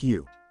 thank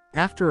you.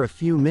 After a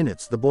few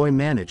minutes, the boy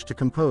managed to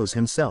compose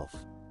himself.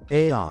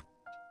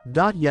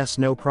 Yes,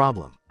 no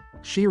problem.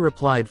 She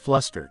replied,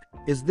 flustered.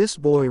 Is this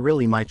boy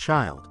really my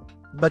child?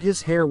 But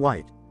his hair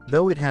white,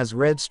 though it has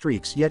red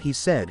streaks, yet he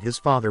said his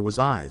father was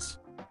Eyes.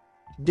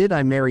 Did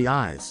I marry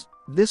Eyes?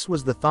 This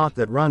was the thought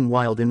that run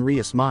wild in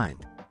Rias'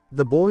 mind.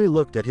 The boy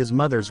looked at his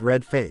mother's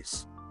red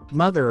face.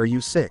 Mother, are you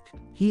sick?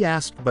 He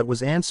asked, but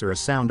was answered a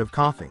sound of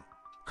coughing.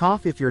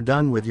 Cough if you're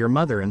done with your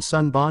mother and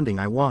son bonding,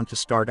 I want to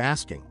start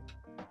asking,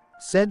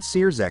 said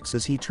Cirzex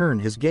as he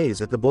turned his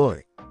gaze at the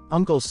boy.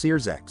 Uncle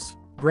Cirzex.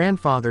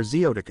 Grandfather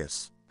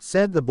Zeodicus,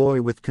 said the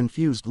boy with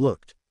confused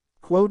look.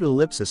 Quote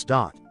ellipsis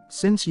dot.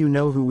 Since you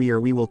know who we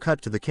are, we will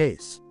cut to the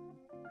case.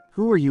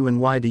 Who are you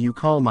and why do you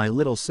call my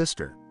little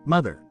sister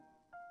mother?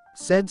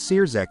 Said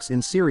Cirzex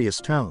in serious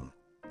tone.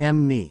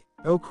 Me.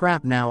 Oh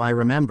crap, now I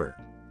remember.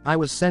 I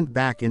was sent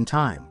back in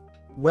time.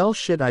 Well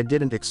shit, I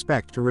didn't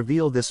expect to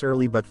reveal this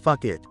early, but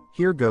fuck it,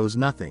 here goes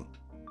nothing.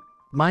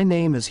 My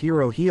name is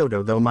Hiro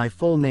Hyodo, though my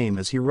full name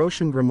is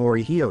Hiroshin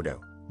Grimori Hyodo.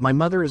 My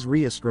mother is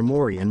Rias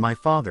Grimori and my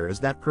father is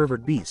that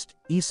pervert beast,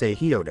 Issei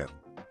Hyodo.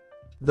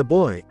 The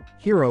boy,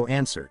 Hiro,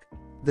 answered.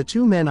 The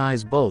two men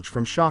eyes bulged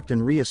from shock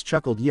and Rias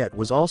chuckled, yet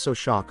was also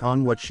shocked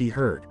on what she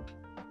heard.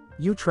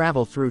 You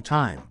travel through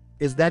time.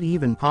 Is that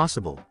even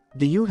possible?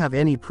 Do you have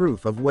any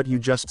proof of what you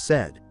just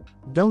said?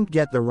 Don't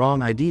get the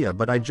wrong idea,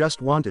 but I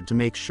just wanted to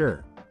make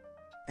sure,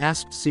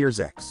 asked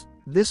Cirzex.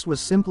 This was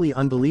simply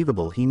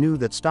unbelievable. He knew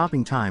that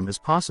stopping time is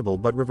possible,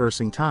 but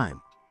reversing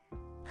time.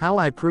 How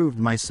I proved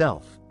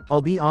myself.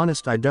 I'll be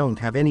honest, I don't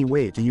have any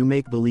way to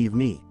make believe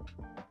me.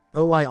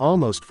 Oh, I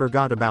almost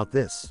forgot about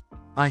this.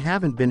 I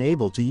haven't been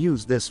able to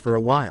use this for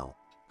a while.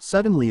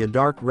 Suddenly a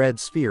dark red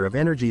sphere of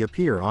energy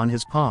appeared on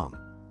his palm.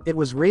 It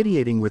was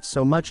radiating with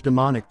so much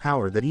demonic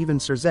power that even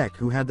Cirzex,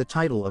 who had the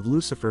title of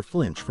Lucifer,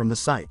 flinched from the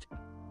sight.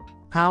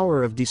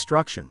 Power of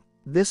destruction.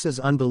 This is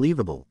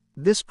unbelievable.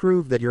 This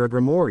proved that you're a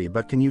Grimori,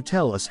 but can you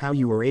tell us how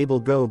you were able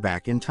to go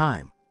back in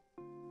time?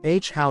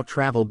 How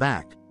travel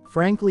back?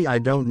 Frankly, I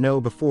don't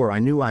know. Before I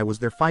knew I was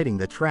there fighting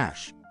the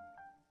trash.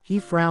 He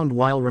frowned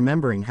while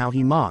remembering how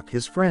he mocked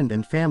his friend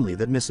and family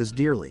that misses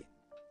dearly.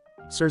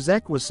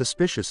 Cirzex was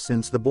suspicious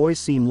since the boy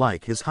seemed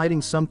like he's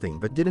hiding something,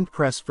 but didn't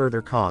press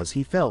further cause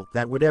he felt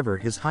that whatever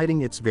he's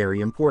hiding, it's very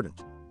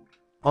important.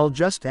 I'll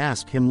just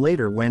ask him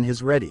later when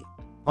he's ready.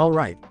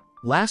 Alright.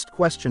 Last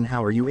question,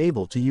 how are you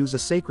able to use a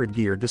sacred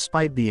gear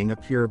despite being a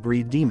pure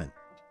breed demon?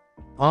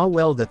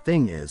 Well, the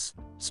thing is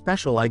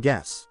special, I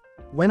guess.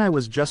 When I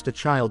was just a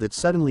child, it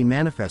suddenly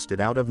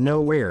manifested out of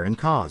nowhere and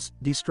caused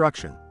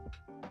destruction.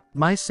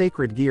 My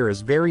sacred gear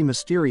is very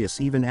mysterious.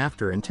 Even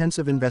after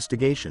intensive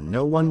investigation,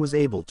 no one was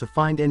able to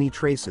find any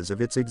traces of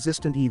its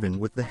existence even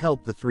with the help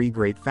of the three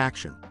great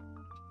faction.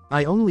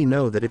 I only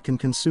know that it can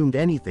consume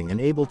anything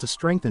and able to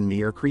strengthen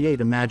me or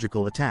create a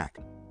magical attack.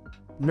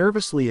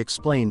 Nervously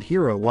explained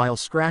Hiro while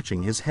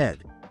scratching his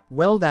head.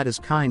 Well, that is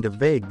kind of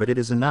vague, but it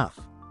is enough.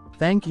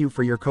 Thank you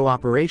for your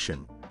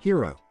cooperation,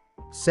 Hiro,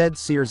 said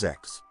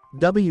Searsex.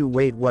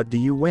 Wait, what do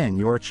you when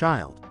you're a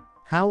child?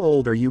 How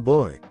old are you,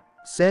 boy?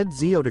 Said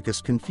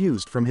Zeoticus,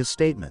 confused from his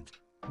statement.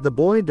 The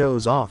boy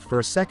dozed off for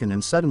a second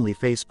and suddenly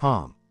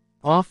face-palm.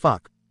 Aw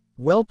fuck.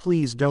 Well,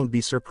 please don't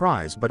be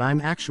surprised, but I'm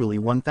actually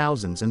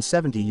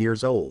 1070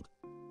 years old.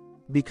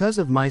 Because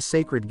of my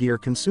sacred gear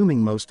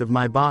consuming most of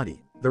my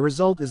body, the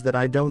result is that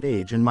I don't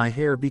age and my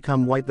hair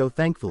become white, though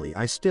thankfully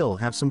I still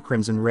have some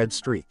crimson red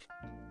streak.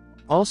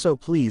 Also,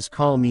 please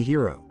call me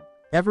Hiro.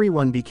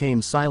 Everyone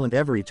became silent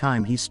every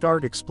time he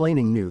started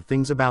explaining new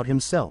things about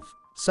himself.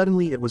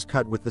 Suddenly it was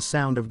cut with the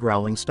sound of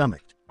growling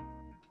stomach.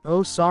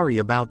 Oh, sorry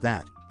about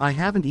that. I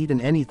haven't eaten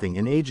anything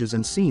in ages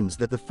and seems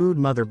that the food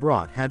mother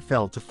brought had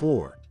fell to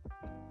floor.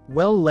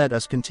 Well, let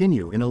us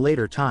continue in a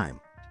later time.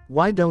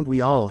 Why don't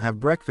we all have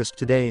breakfast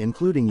today,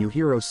 including you,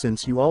 Hiro,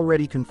 since you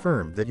already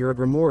confirmed that you're a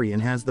Grimorian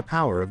has the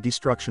power of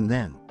destruction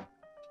then?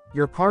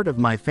 You're part of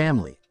my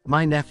family,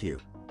 my nephew.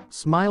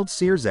 Smiled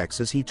Searsex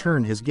as he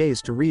turned his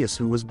gaze to Rias,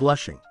 who was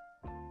blushing.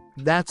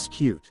 That's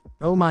cute.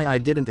 Oh my, I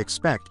didn't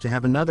expect to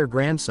have another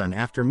grandson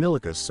after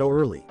Milikus so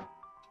early.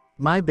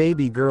 My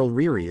baby girl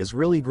Riri is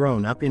really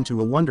grown up into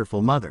a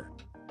wonderful mother.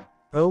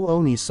 Oh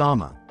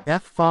Oni-sama,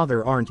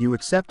 father, aren't you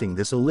accepting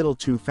this a little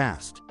too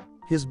fast?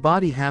 His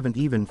body haven't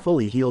even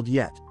fully healed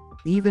yet.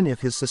 Even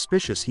if he's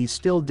suspicious, he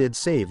still did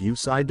save you,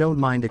 so I don't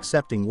mind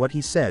accepting what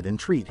he said and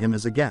treat him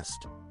as a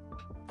guest.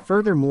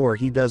 Furthermore,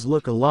 he does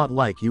look a lot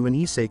like you and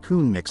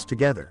Issei-kun mixed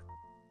together.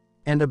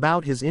 And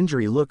about his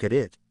injury, look at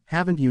it,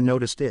 haven't you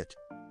noticed it?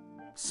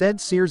 Said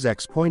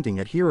Searsex, pointing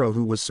at Hiro,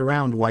 who was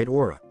surrounded white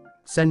aura.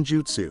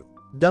 Senjutsu.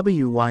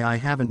 Why, I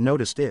haven't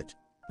noticed it.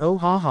 Oh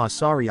haha,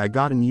 sorry, I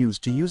gotten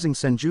used to using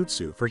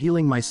senjutsu for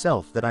healing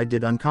myself that I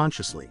did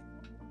unconsciously.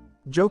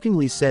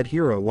 Jokingly said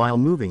Hiro while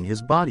moving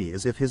his body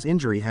as if his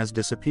injury has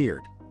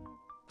disappeared.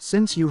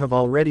 Since you have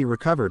already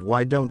recovered,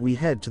 why don't we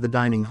head to the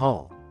dining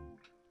hall?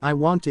 I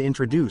want to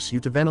introduce you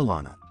to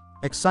Venelana.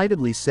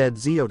 Excitedly said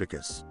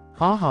Zeoticus.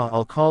 Haha,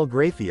 I'll call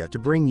Graphia to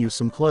bring you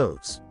some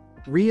clothes.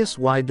 Rias,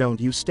 why don't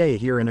you stay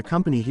here and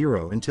accompany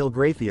Hiro until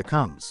Graphia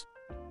comes?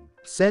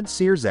 Said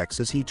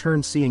Searsex as he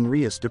turned, seeing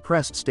Rias'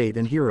 depressed state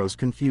and Hiro's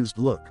confused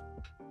look.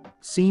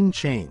 Scene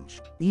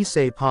change.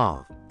 Issei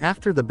Pav.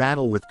 After the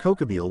battle with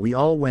Kokobile, we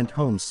all went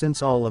home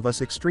since all of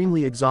us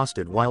extremely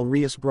exhausted, while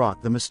Rias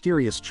brought the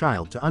mysterious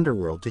child to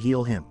Underworld to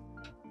heal him.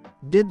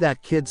 Did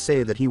that kid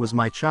say that he was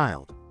my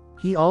child?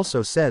 He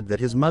also said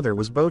that his mother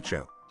was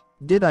Bocho.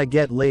 Did I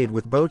get laid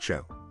with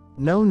Bocho?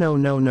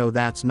 No,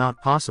 that's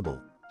not possible.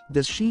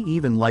 Does she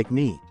even like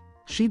me?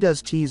 She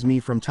does tease me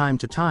from time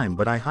to time,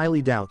 but I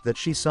highly doubt that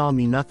she saw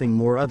me nothing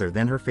more other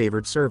than her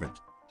favored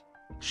servant.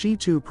 She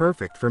too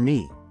perfect for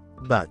me.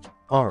 But,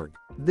 arg,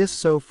 this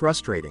so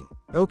frustrating.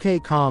 Okay,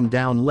 calm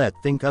down, let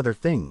think other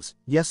things,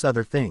 yes,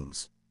 other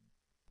things.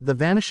 The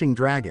vanishing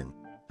dragon.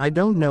 I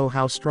don't know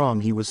how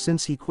strong he was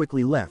since he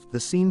quickly left the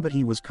scene, but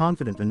he was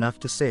confident enough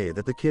to say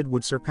that the kid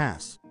would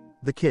surpass.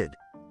 The kid.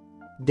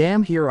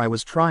 Damn, here I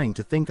was trying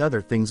to think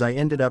other things, I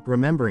ended up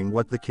remembering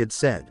what the kid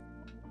said.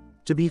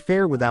 To be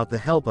fair, without the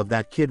help of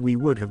that kid we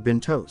would have been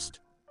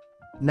toast.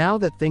 Now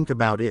that think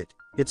about it,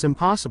 it's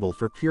impossible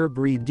for pure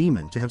breed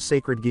demon to have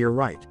sacred gear,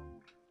 right?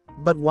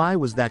 But why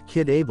was that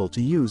kid able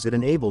to use it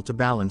and able to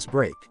balance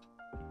break?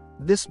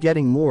 This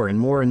getting more and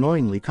more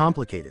annoyingly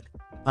complicated.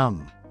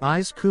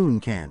 Ice-kun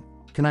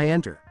can I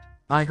enter?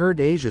 I heard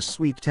Asia's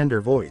sweet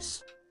tender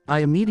voice.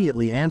 I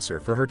immediately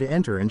answered for her to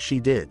enter, and she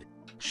did.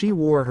 She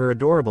wore her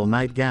adorable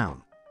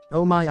nightgown.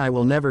 Oh my, I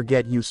will never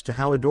get used to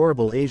how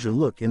adorable Asia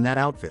look in that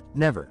outfit,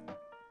 never.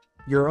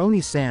 Your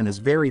Oni-san is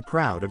very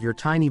proud of your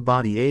tiny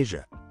body,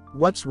 Asia.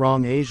 What's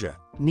wrong, Asia?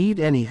 Need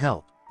any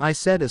help? I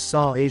said as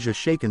saw Asia's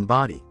shaken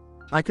body.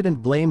 I couldn't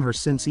blame her,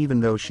 since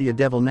even though she a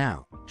devil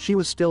now, she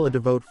was still a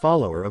devout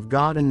follower of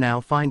God, and now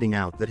finding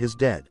out that he's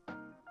dead.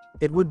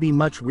 It would be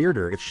much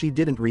weirder if she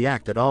didn't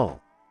react at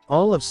all.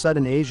 All of a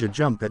sudden Asia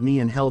jumped at me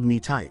and held me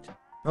tight.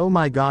 Oh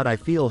my god, I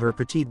feel her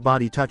petite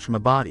body touch my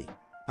body.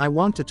 I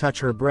want to touch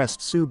her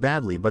breast so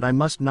badly, but I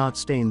must not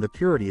stain the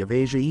purity of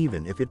Asia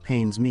even if it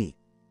pains me.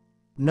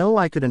 No,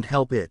 I couldn't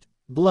help it.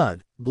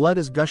 Blood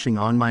is gushing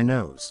on my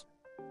nose.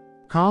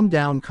 Calm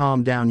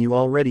down, you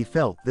already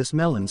felt this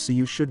melon, so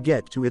you should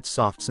get to its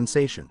soft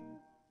sensation.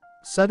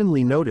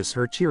 Suddenly notice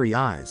her teary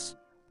eyes.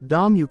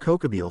 Damn you,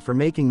 Kokobile, for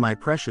making my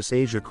precious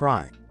Asia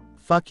cry.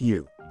 Fuck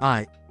you.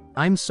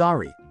 I'm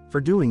sorry for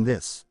doing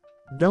this.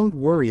 Don't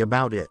worry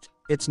about it.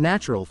 It's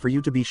natural for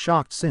you to be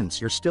shocked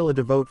since you're still a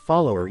devout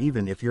follower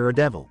even if you're a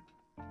devil.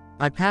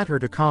 I pat her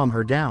to calm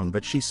her down,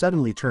 but she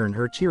suddenly turned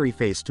her teary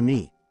face to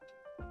me.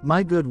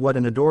 My good, what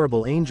an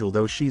adorable angel,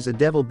 though she's a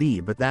devil bee,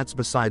 but that's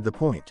beside the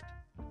point.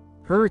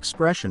 Her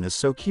expression is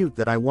so cute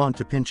that I want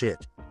to pinch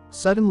it.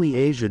 Suddenly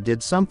Asia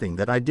did something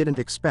that I didn't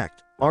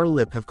expect. Our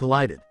lips have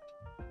collided.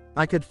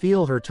 I could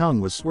feel her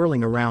tongue was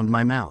swirling around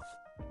my mouth.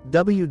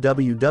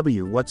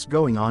 WWW, what's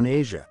going on,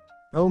 Asia?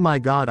 Oh my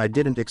god, I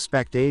didn't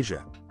expect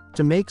Asia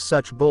to make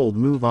such bold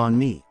move on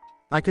me.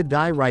 I could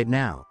die right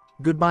now.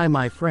 Goodbye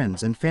my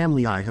friends and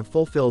family, I have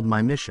fulfilled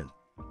my mission.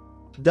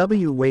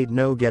 Wait,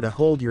 no, get a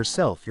hold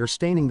yourself, you're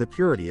staining the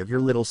purity of your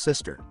little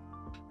sister.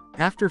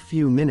 After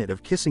few minutes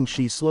of kissing,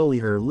 she slowly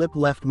her lip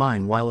left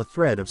mine while a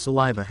thread of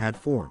saliva had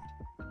formed.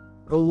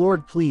 Oh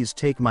Lord, please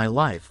take my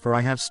life, for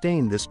I have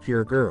stained this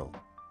pure girl.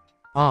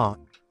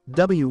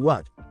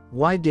 What?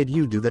 Why did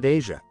you do that,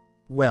 Asia?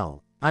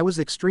 Well, I was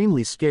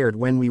extremely scared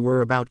when we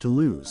were about to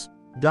lose.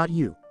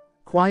 You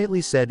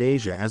quietly said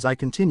Asia as I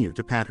continued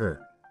to pat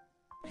her.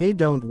 Hey,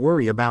 don't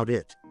worry about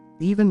it.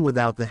 Even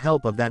without the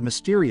help of that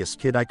mysterious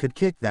kid, I could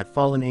kick that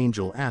fallen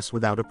angel ass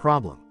without a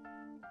problem.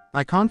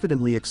 I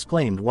confidently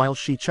exclaimed while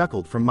she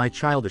chuckled from my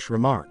childish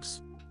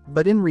remarks.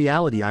 But in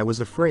reality I was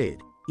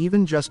afraid.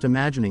 Even just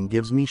imagining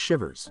gives me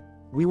shivers.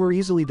 We were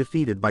easily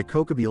defeated by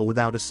Kokobile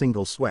without a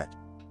single sweat.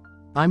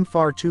 I'm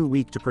far too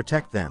weak to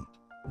protect them.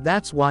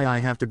 That's why I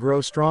have to grow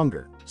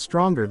stronger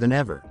than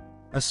ever.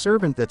 A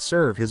servant that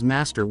serve his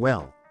master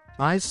well.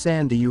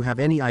 Issei, do you have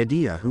any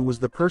idea who was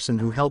the person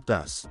who helped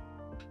us?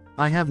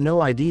 I have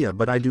no idea,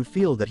 but I do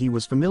feel that he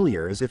was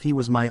familiar, as if he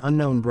was my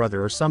unknown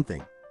brother or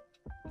something.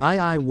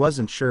 I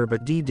wasn't sure,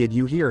 but did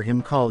you hear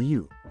him call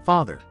you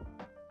father?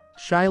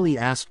 Shyly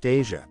asked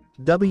Asia.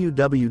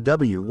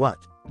 What?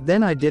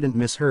 Then I didn't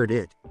misheard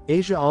it.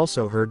 Asia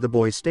also heard the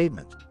boy's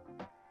statement.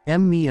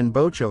 Me and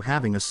Bocho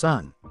having a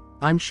son.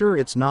 I'm sure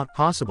it's not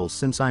possible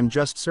since I'm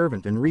just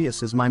servant and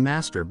Rias is my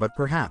master, but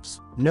perhaps,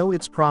 no,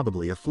 it's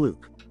probably a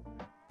fluke.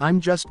 I'm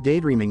just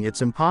daydreaming,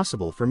 it's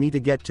impossible for me to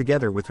get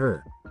together with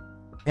her.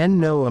 And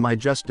no, am I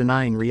just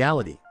denying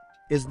reality?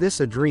 Is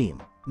this a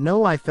dream?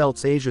 No, I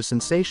felt Asia's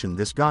sensation,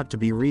 this got to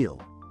be real.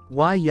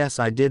 Why yes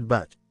I did,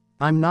 but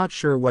I'm not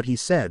sure what he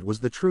said was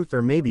the truth,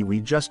 or maybe we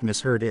just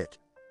misheard it.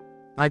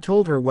 I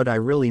told her what I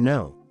really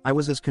know. I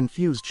was as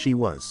confused she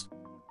was.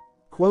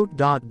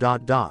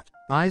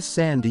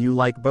 Issei, do you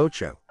like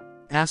Bocho?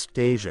 Asked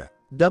Asia.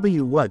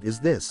 What is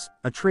this,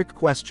 a trick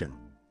question?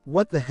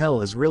 What the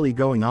hell is really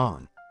going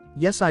on?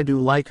 Yes, I do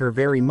like her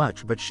very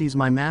much, but she's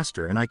my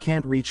master and I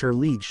can't reach her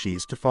league,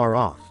 she's too far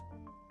off.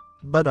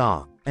 But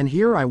and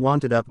here I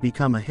wanted up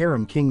become a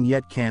harem king,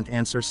 yet can't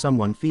answer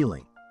someone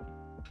feeling.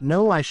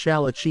 No, I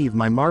shall achieve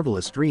my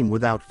marvelous dream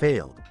without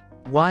fail.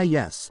 Why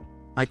yes.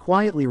 I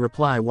quietly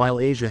reply while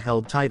Asia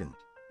held tighten.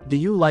 Do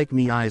you like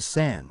me,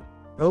 Issei?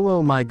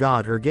 Oh my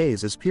god, her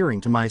gaze is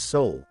peering to my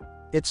soul.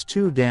 It's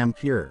too damn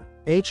pure.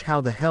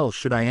 How the hell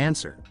should I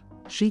answer?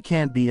 She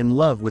can't be in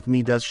love with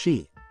me, does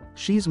she?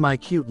 She's my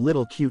cute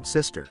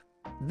sister.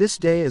 This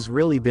day has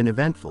really been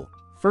eventful.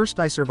 First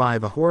I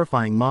survive a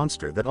horrifying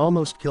monster that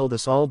almost killed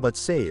us all, but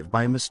saved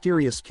by a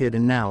mysterious kid,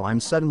 and now I'm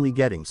suddenly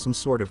getting some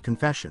sort of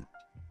confession.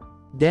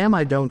 Damn,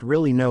 I don't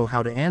really know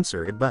how to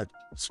answer it, but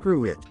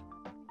screw it.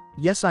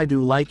 Yes, I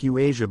do like you,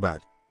 Asia,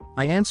 but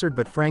I answered,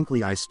 but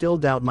frankly I still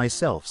doubt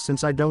myself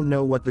since I don't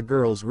know what the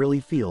girls really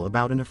feel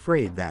about and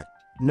afraid that,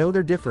 no,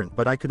 they're different,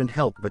 but I couldn't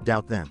help but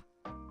doubt them.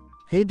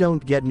 Hey,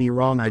 don't get me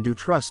wrong, I do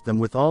trust them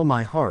with all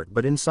my heart,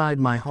 but inside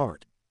my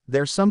heart,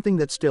 there's something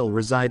that still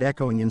reside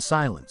echoing in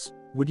silence.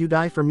 Would you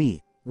die for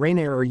me?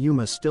 Rainier or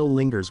Yuma still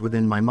lingers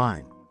within my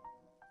mind.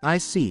 I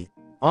see.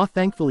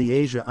 Thankfully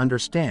Asia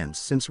understands,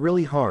 since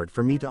really hard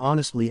for me to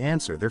honestly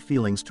answer their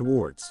feelings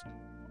towards.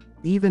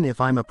 Even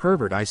if I'm a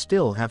pervert, I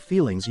still have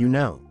feelings, you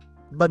know.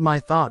 But my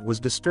thought was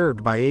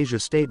disturbed by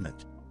Asia's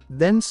statement.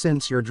 Then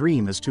since your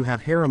dream is to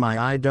have harem,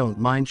 I don't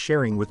mind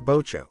sharing with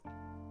Bocho.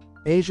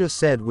 Asia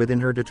said within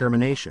her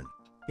determination.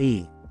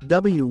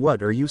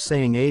 What are you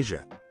saying,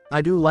 Asia?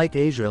 I do like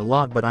Asia a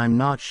lot, but I'm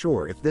not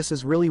sure if this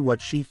is really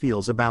what she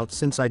feels about,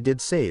 since I did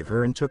save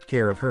her and took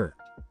care of her.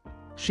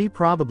 She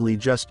probably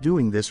just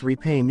doing this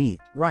repay me,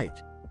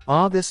 right?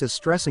 This is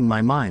stressing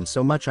my mind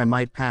so much I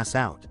might pass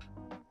out.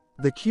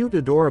 The cute,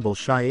 adorable,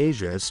 shy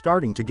Asia is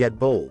starting to get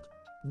bold.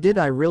 Did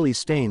I really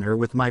stain her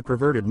with my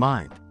perverted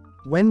mind?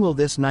 When will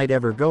this night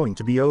ever going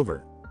to be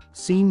over?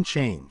 Scene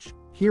change.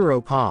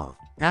 Hero Pav.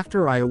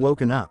 After I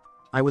awoken up,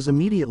 I was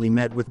immediately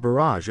met with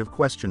barrage of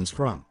questions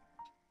from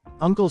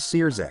Uncle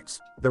Searsex,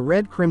 the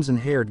red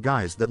crimson-haired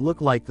guys that look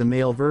like the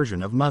male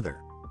version of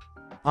Mother.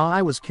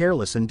 I was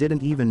careless and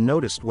didn't even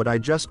notice what I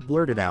just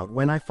blurted out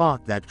when I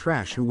fought that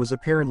trash who was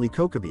apparently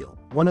Kokobile,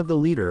 one of the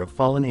leader of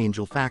Fallen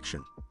Angel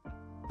faction.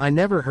 I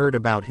never heard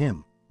about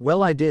him.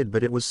 Well, I did,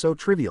 but it was so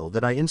trivial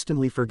that I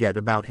instantly forget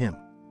about him.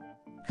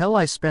 Hell,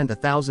 I spent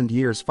 1,000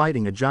 years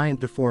fighting a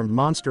giant deformed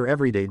monster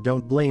every day,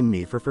 don't blame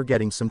me for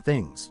forgetting some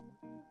things.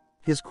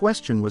 His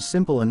question was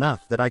simple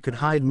enough that I could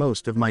hide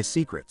most of my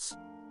secrets.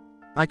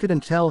 I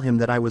couldn't tell him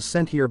that I was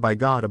sent here by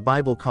God, a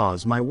Bible,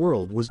 cause my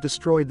world was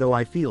destroyed, though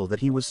I feel that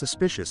he was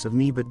suspicious of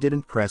me but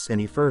didn't press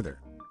any further.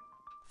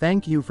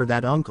 Thank you for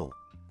that, uncle.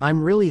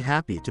 I'm really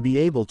happy to be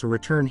able to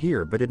return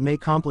here, but it may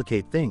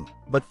complicate things,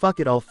 but fuck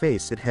it, I'll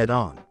face it head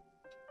on.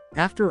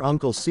 After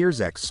Uncle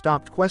Sirzex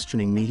stopped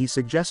questioning me, he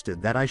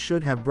suggested that I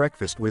should have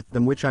breakfast with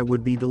them, which I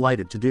would be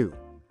delighted to do.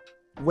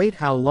 Wait,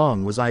 how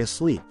long was I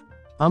asleep?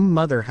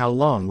 Mother, how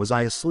long was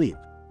I asleep?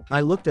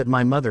 I looked at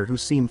my mother, who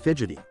seemed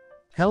fidgety.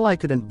 Hell, I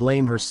couldn't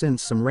blame her,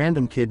 since some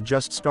random kid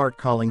just start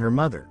calling her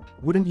mother.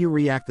 Wouldn't you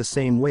react the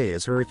same way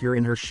as her if you're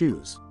in her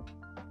shoes?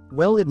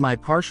 Well, it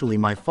might partially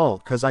my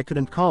fault, cause I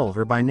couldn't call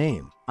her by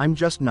name. I'm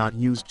just not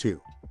used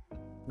to.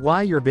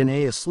 Why, you're been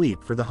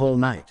asleep for the whole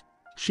night?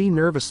 She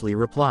nervously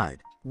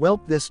replied.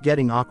 Welp, this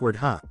getting awkward,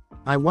 huh?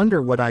 I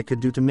wonder what I could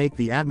do to make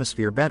the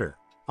atmosphere better.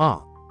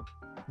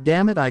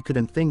 Damn it, I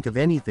couldn't think of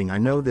anything. I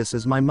know this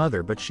is my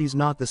mother, but she's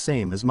not the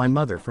same as my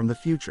mother from the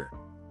future.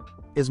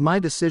 Is my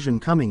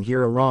decision coming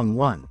here a wrong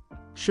one?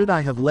 Should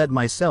I have let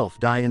myself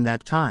die in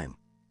that time?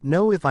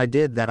 No, if I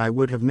did that, I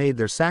would have made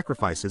their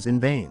sacrifices in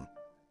vain.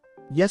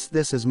 Yes,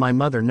 this is my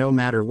mother no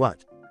matter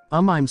what.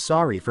 I'm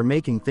sorry for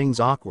making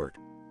things awkward.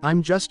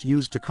 I'm just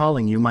used to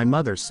calling you my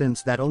mother,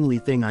 since that only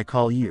thing I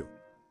call you.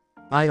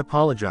 I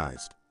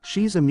apologized.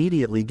 She's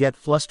immediately get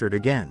flustered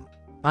again.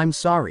 I'm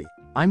sorry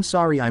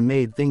I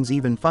made things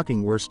even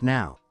fucking worse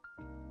now.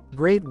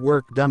 Great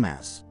work,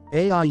 dumbass.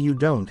 You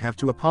don't have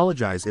to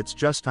apologize, it's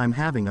just I'm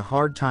having a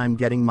hard time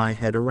getting my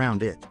head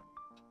around it.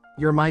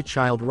 You're my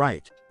child,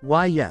 right?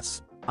 Why,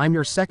 yes. I'm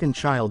your second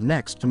child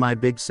next to my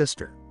big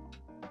sister.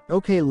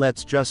 Okay,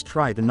 let's just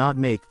try to not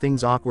make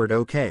things awkward,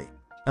 okay?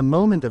 A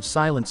moment of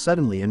silence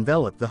suddenly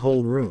enveloped the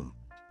whole room.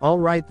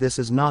 Alright, this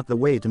is not the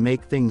way to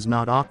make things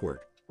not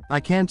awkward. I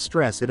can't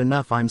stress it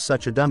enough, I'm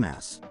such a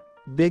dumbass.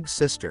 Big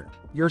sister,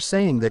 you're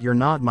saying that you're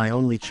not my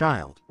only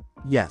child?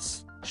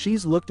 Yes.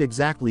 She's looked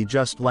exactly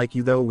just like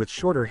you, though with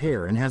shorter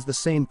hair, and has the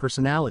same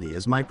personality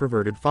as my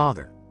perverted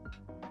father.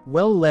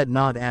 Well, let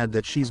not add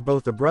that she's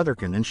both a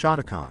brotherkin and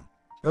Shotokan.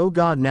 Oh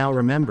god, now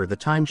remember the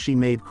time she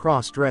made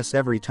cross-dress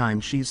every time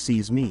she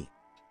sees me.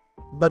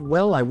 But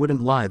well, I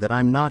wouldn't lie that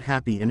I'm not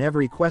happy in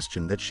every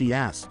question that she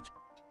asked.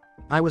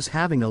 I was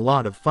having a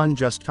lot of fun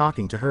just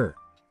talking to her.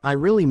 I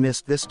really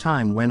missed this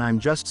time when I'm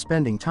just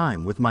spending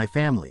time with my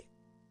family.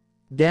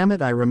 Damn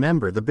it, I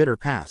remember the bitter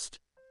past.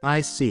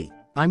 I see.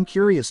 I'm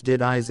curious, did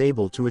Issei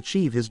able to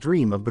achieve his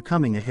dream of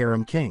becoming a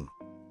harem king?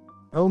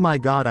 Oh my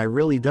god, I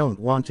really don't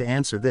want to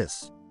answer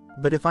this.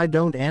 But if I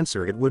don't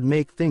answer, it would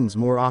make things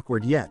more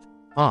awkward yet.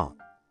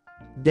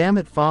 Damn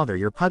it, father,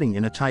 you're putting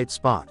in a tight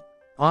spot.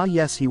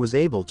 Yes, he was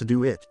able to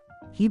do it.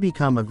 He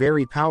become a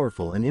very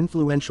powerful and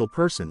influential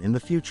person in the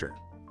future.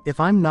 If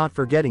I'm not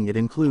forgetting, it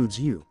includes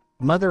you,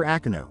 Mother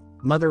Akano,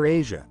 Mother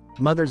Asia,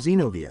 Mother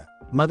Zenobia,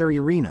 Mother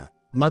Irina,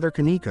 Mother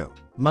Kaneko,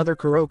 Mother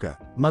Kuroka,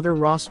 Mother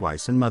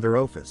Rosweiss, and Mother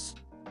Ophis.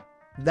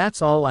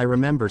 That's all I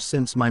remember,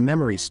 since my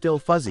memory's still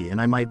fuzzy and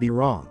I might be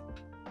wrong.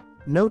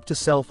 Note to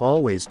self: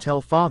 always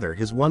tell father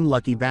his one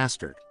lucky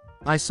bastard.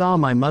 I saw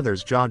my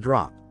mother's jaw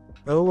drop.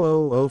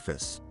 Oh,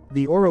 Ophis.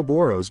 The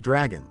Ouroboros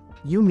dragon.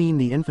 You mean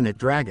the infinite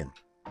dragon?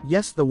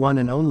 Yes, the one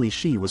and only.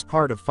 She was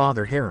part of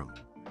father harem.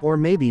 Or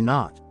maybe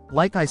not.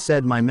 Like I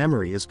said, my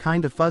memory is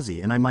kinda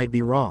fuzzy and I might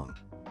be wrong.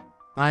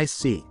 I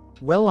see.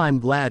 Well, I'm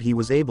glad he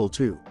was able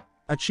to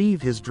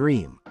achieve his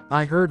dream.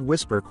 I heard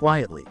whisper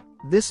quietly.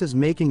 This is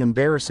making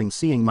embarrassing,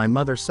 seeing my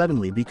mother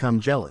suddenly become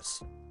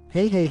jealous.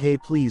 Hey,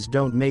 please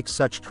don't make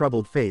such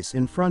troubled face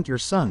in front your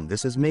son.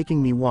 This is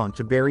making me want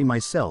to bury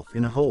myself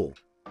in a hole.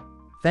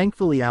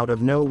 Thankfully, out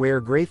of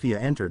nowhere, Grafia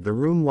entered the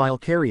room while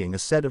carrying a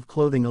set of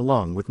clothing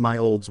along with my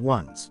old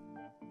ones.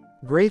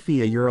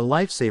 Grafia, you're a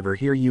lifesaver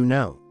here, you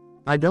know.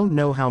 I don't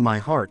know how my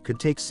heart could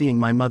take seeing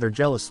my mother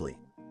jealously.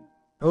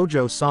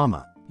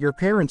 Ojo-sama, your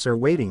parents are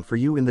waiting for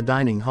you in the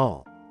dining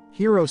hall.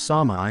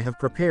 Hiro-sama, I have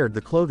prepared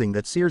the clothing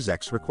that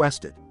Sirzex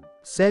requested,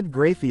 said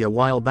Grafia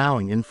while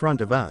bowing in front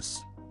of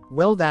us.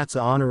 Well, that's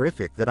a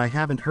honorific that I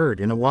haven't heard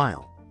in a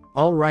while.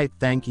 Alright,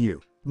 thank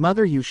you.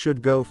 Mother, you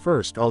should go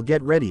first. I'll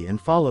get ready and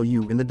follow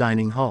you in the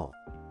dining hall.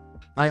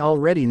 I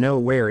already know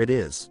where it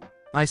is,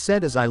 I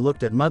said as I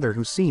looked at mother,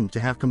 who seemed to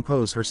have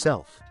composed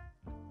herself.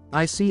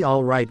 I see.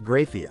 Alright,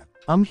 Grafia.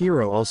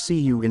 Hiro, I'll see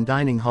you in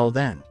dining hall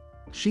then,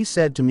 she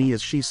said to me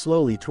as she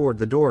slowly toward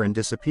the door and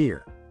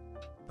disappeared.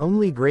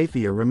 Only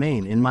Grafia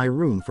remain in my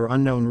room for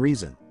unknown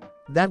reason.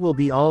 That will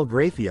be all,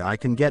 Grafia. I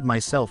can get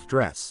myself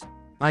dress,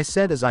 I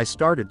said as I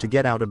started to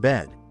get out of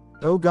bed.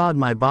 Oh god,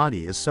 my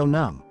body is so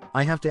numb.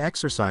 I have to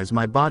exercise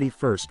my body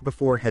first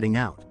before heading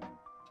out.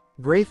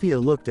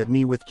 Grafia looked at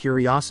me with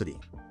curiosity.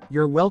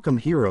 You're welcome,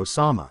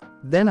 Hiro-sama.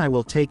 Then I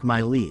will take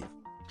my leave,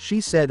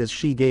 she said as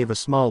she gave a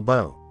small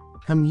bow.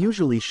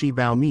 Usually she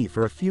bow me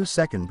for a few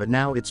seconds, but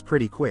now it's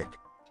pretty quick.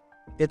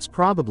 It's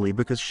probably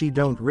because she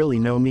don't really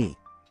know me.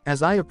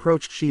 As I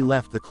approached, she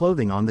left the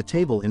clothing on the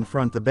table in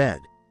front the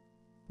bed.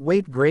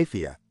 Wait,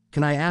 Grafia,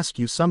 can I ask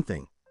you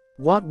something?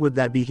 What would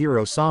that be,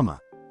 Hiro-sama?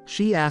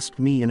 She asked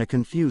me in a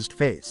confused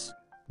face.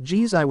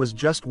 Geez, I was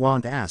just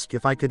want to ask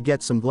if I could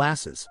get some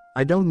glasses.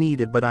 I don't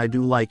need it, but I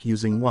do like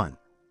using one.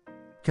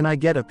 Can I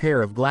get a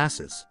pair of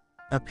glasses?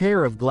 A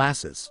pair of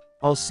glasses.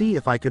 I'll see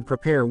if I could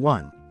prepare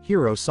one,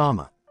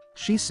 Hiro-sama,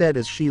 she said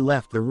as she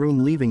left the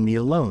room, leaving me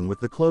alone with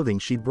the clothing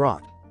she'd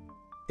brought.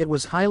 It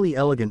was highly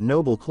elegant,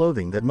 noble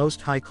clothing that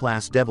most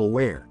high-class devil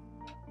wear.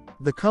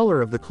 The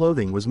color of the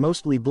clothing was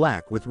mostly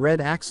black with red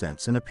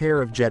accents and a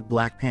pair of jet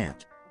black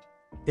pant.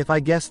 If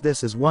I guess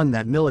this is one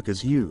that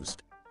Milica's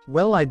used.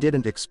 Well, I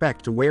didn't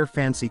expect to wear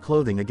fancy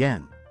clothing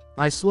again.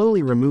 I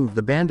slowly removed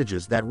the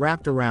bandages that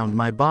wrapped around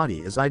my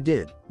body. As I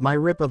did, my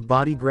rip of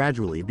body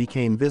gradually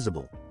became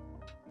visible.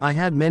 I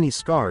had many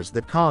scars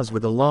that caused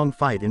with a long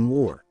fight in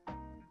war.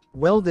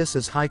 Well, this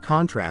is high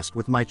contrast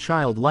with my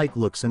childlike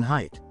looks and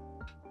height.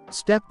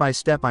 Step by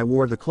step I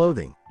wore the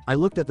clothing. I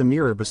looked at the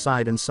mirror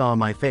beside and saw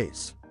my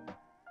face.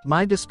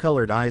 My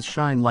discolored eyes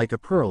shine like a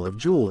pearl of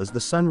jewel as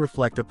the sun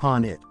reflect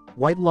upon it,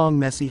 white long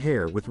messy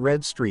hair with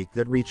red streak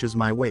that reaches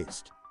my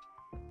waist.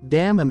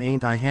 Damn,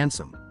 ain't I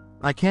handsome.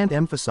 I can't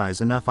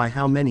emphasize enough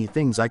how many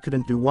things I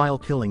couldn't do while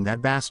killing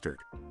that bastard.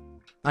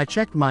 I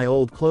checked my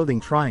old clothing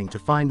trying to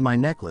find my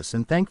necklace,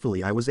 and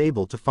thankfully I was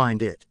able to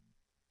find it.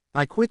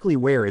 I quickly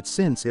wear it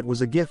since it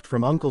was a gift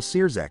from Uncle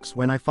Searsex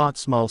when I fought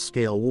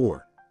small-scale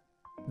war.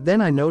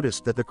 Then I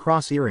noticed that the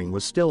cross earring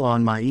was still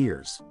on my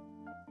ears.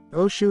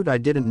 Oh shoot, I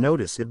didn't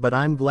notice it, but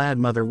I'm glad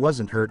Mother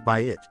wasn't hurt by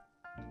it.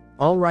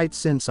 Alright,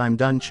 since I'm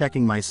done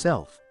checking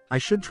myself, I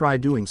should try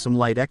doing some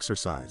light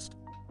exercise.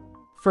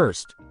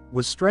 First,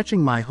 was stretching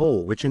my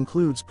whole, which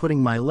includes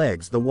putting my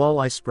legs the wall.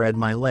 I spread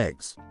my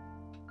legs.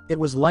 It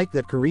was like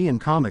that Korean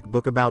comic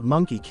book about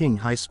Monkey King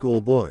high school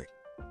boy.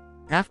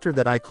 After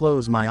that I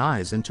closed my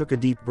eyes and took a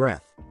deep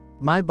breath.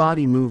 My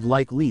body moved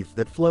like leaf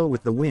that flow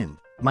with the wind.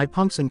 My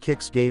punks and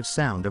kicks gave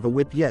sound of a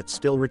whip yet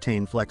still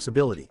retained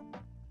flexibility.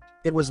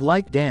 It was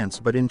like dance,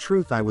 but in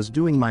truth I was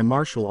doing my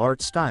martial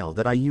art style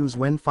that I use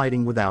when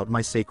fighting without my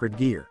sacred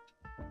gear.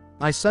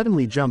 I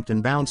suddenly jumped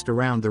and bounced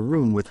around the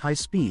room with high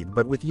speed,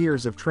 but with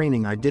years of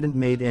training I didn't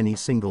made any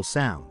single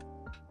sound.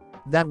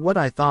 That what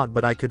I thought,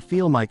 but I could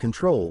feel my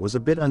control was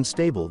a bit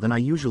unstable than I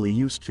usually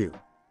used to.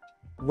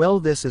 Well,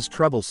 this is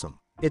troublesome.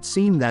 It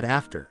seemed that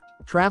after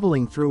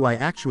traveling through I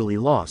actually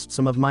lost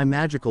some of my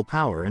magical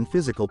power and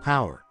physical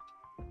power.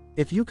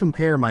 If you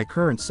compare my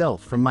current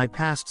self from my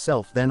past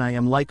self, then I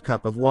am like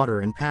cup of water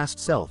and past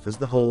self is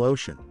the whole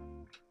ocean.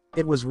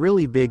 It was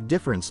really big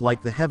difference,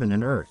 like the heaven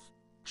and earth.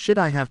 Should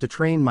I have to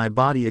train my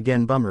body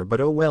again? Bummer,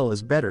 but oh well,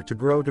 is better to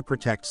grow to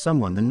protect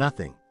someone than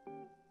nothing.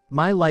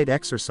 My light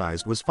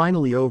exercise was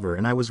finally over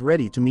and I was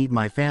ready to meet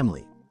my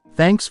family.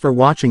 Thanks for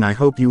watching. I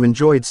hope you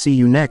enjoyed. See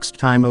you next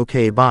time.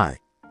 Okay, bye.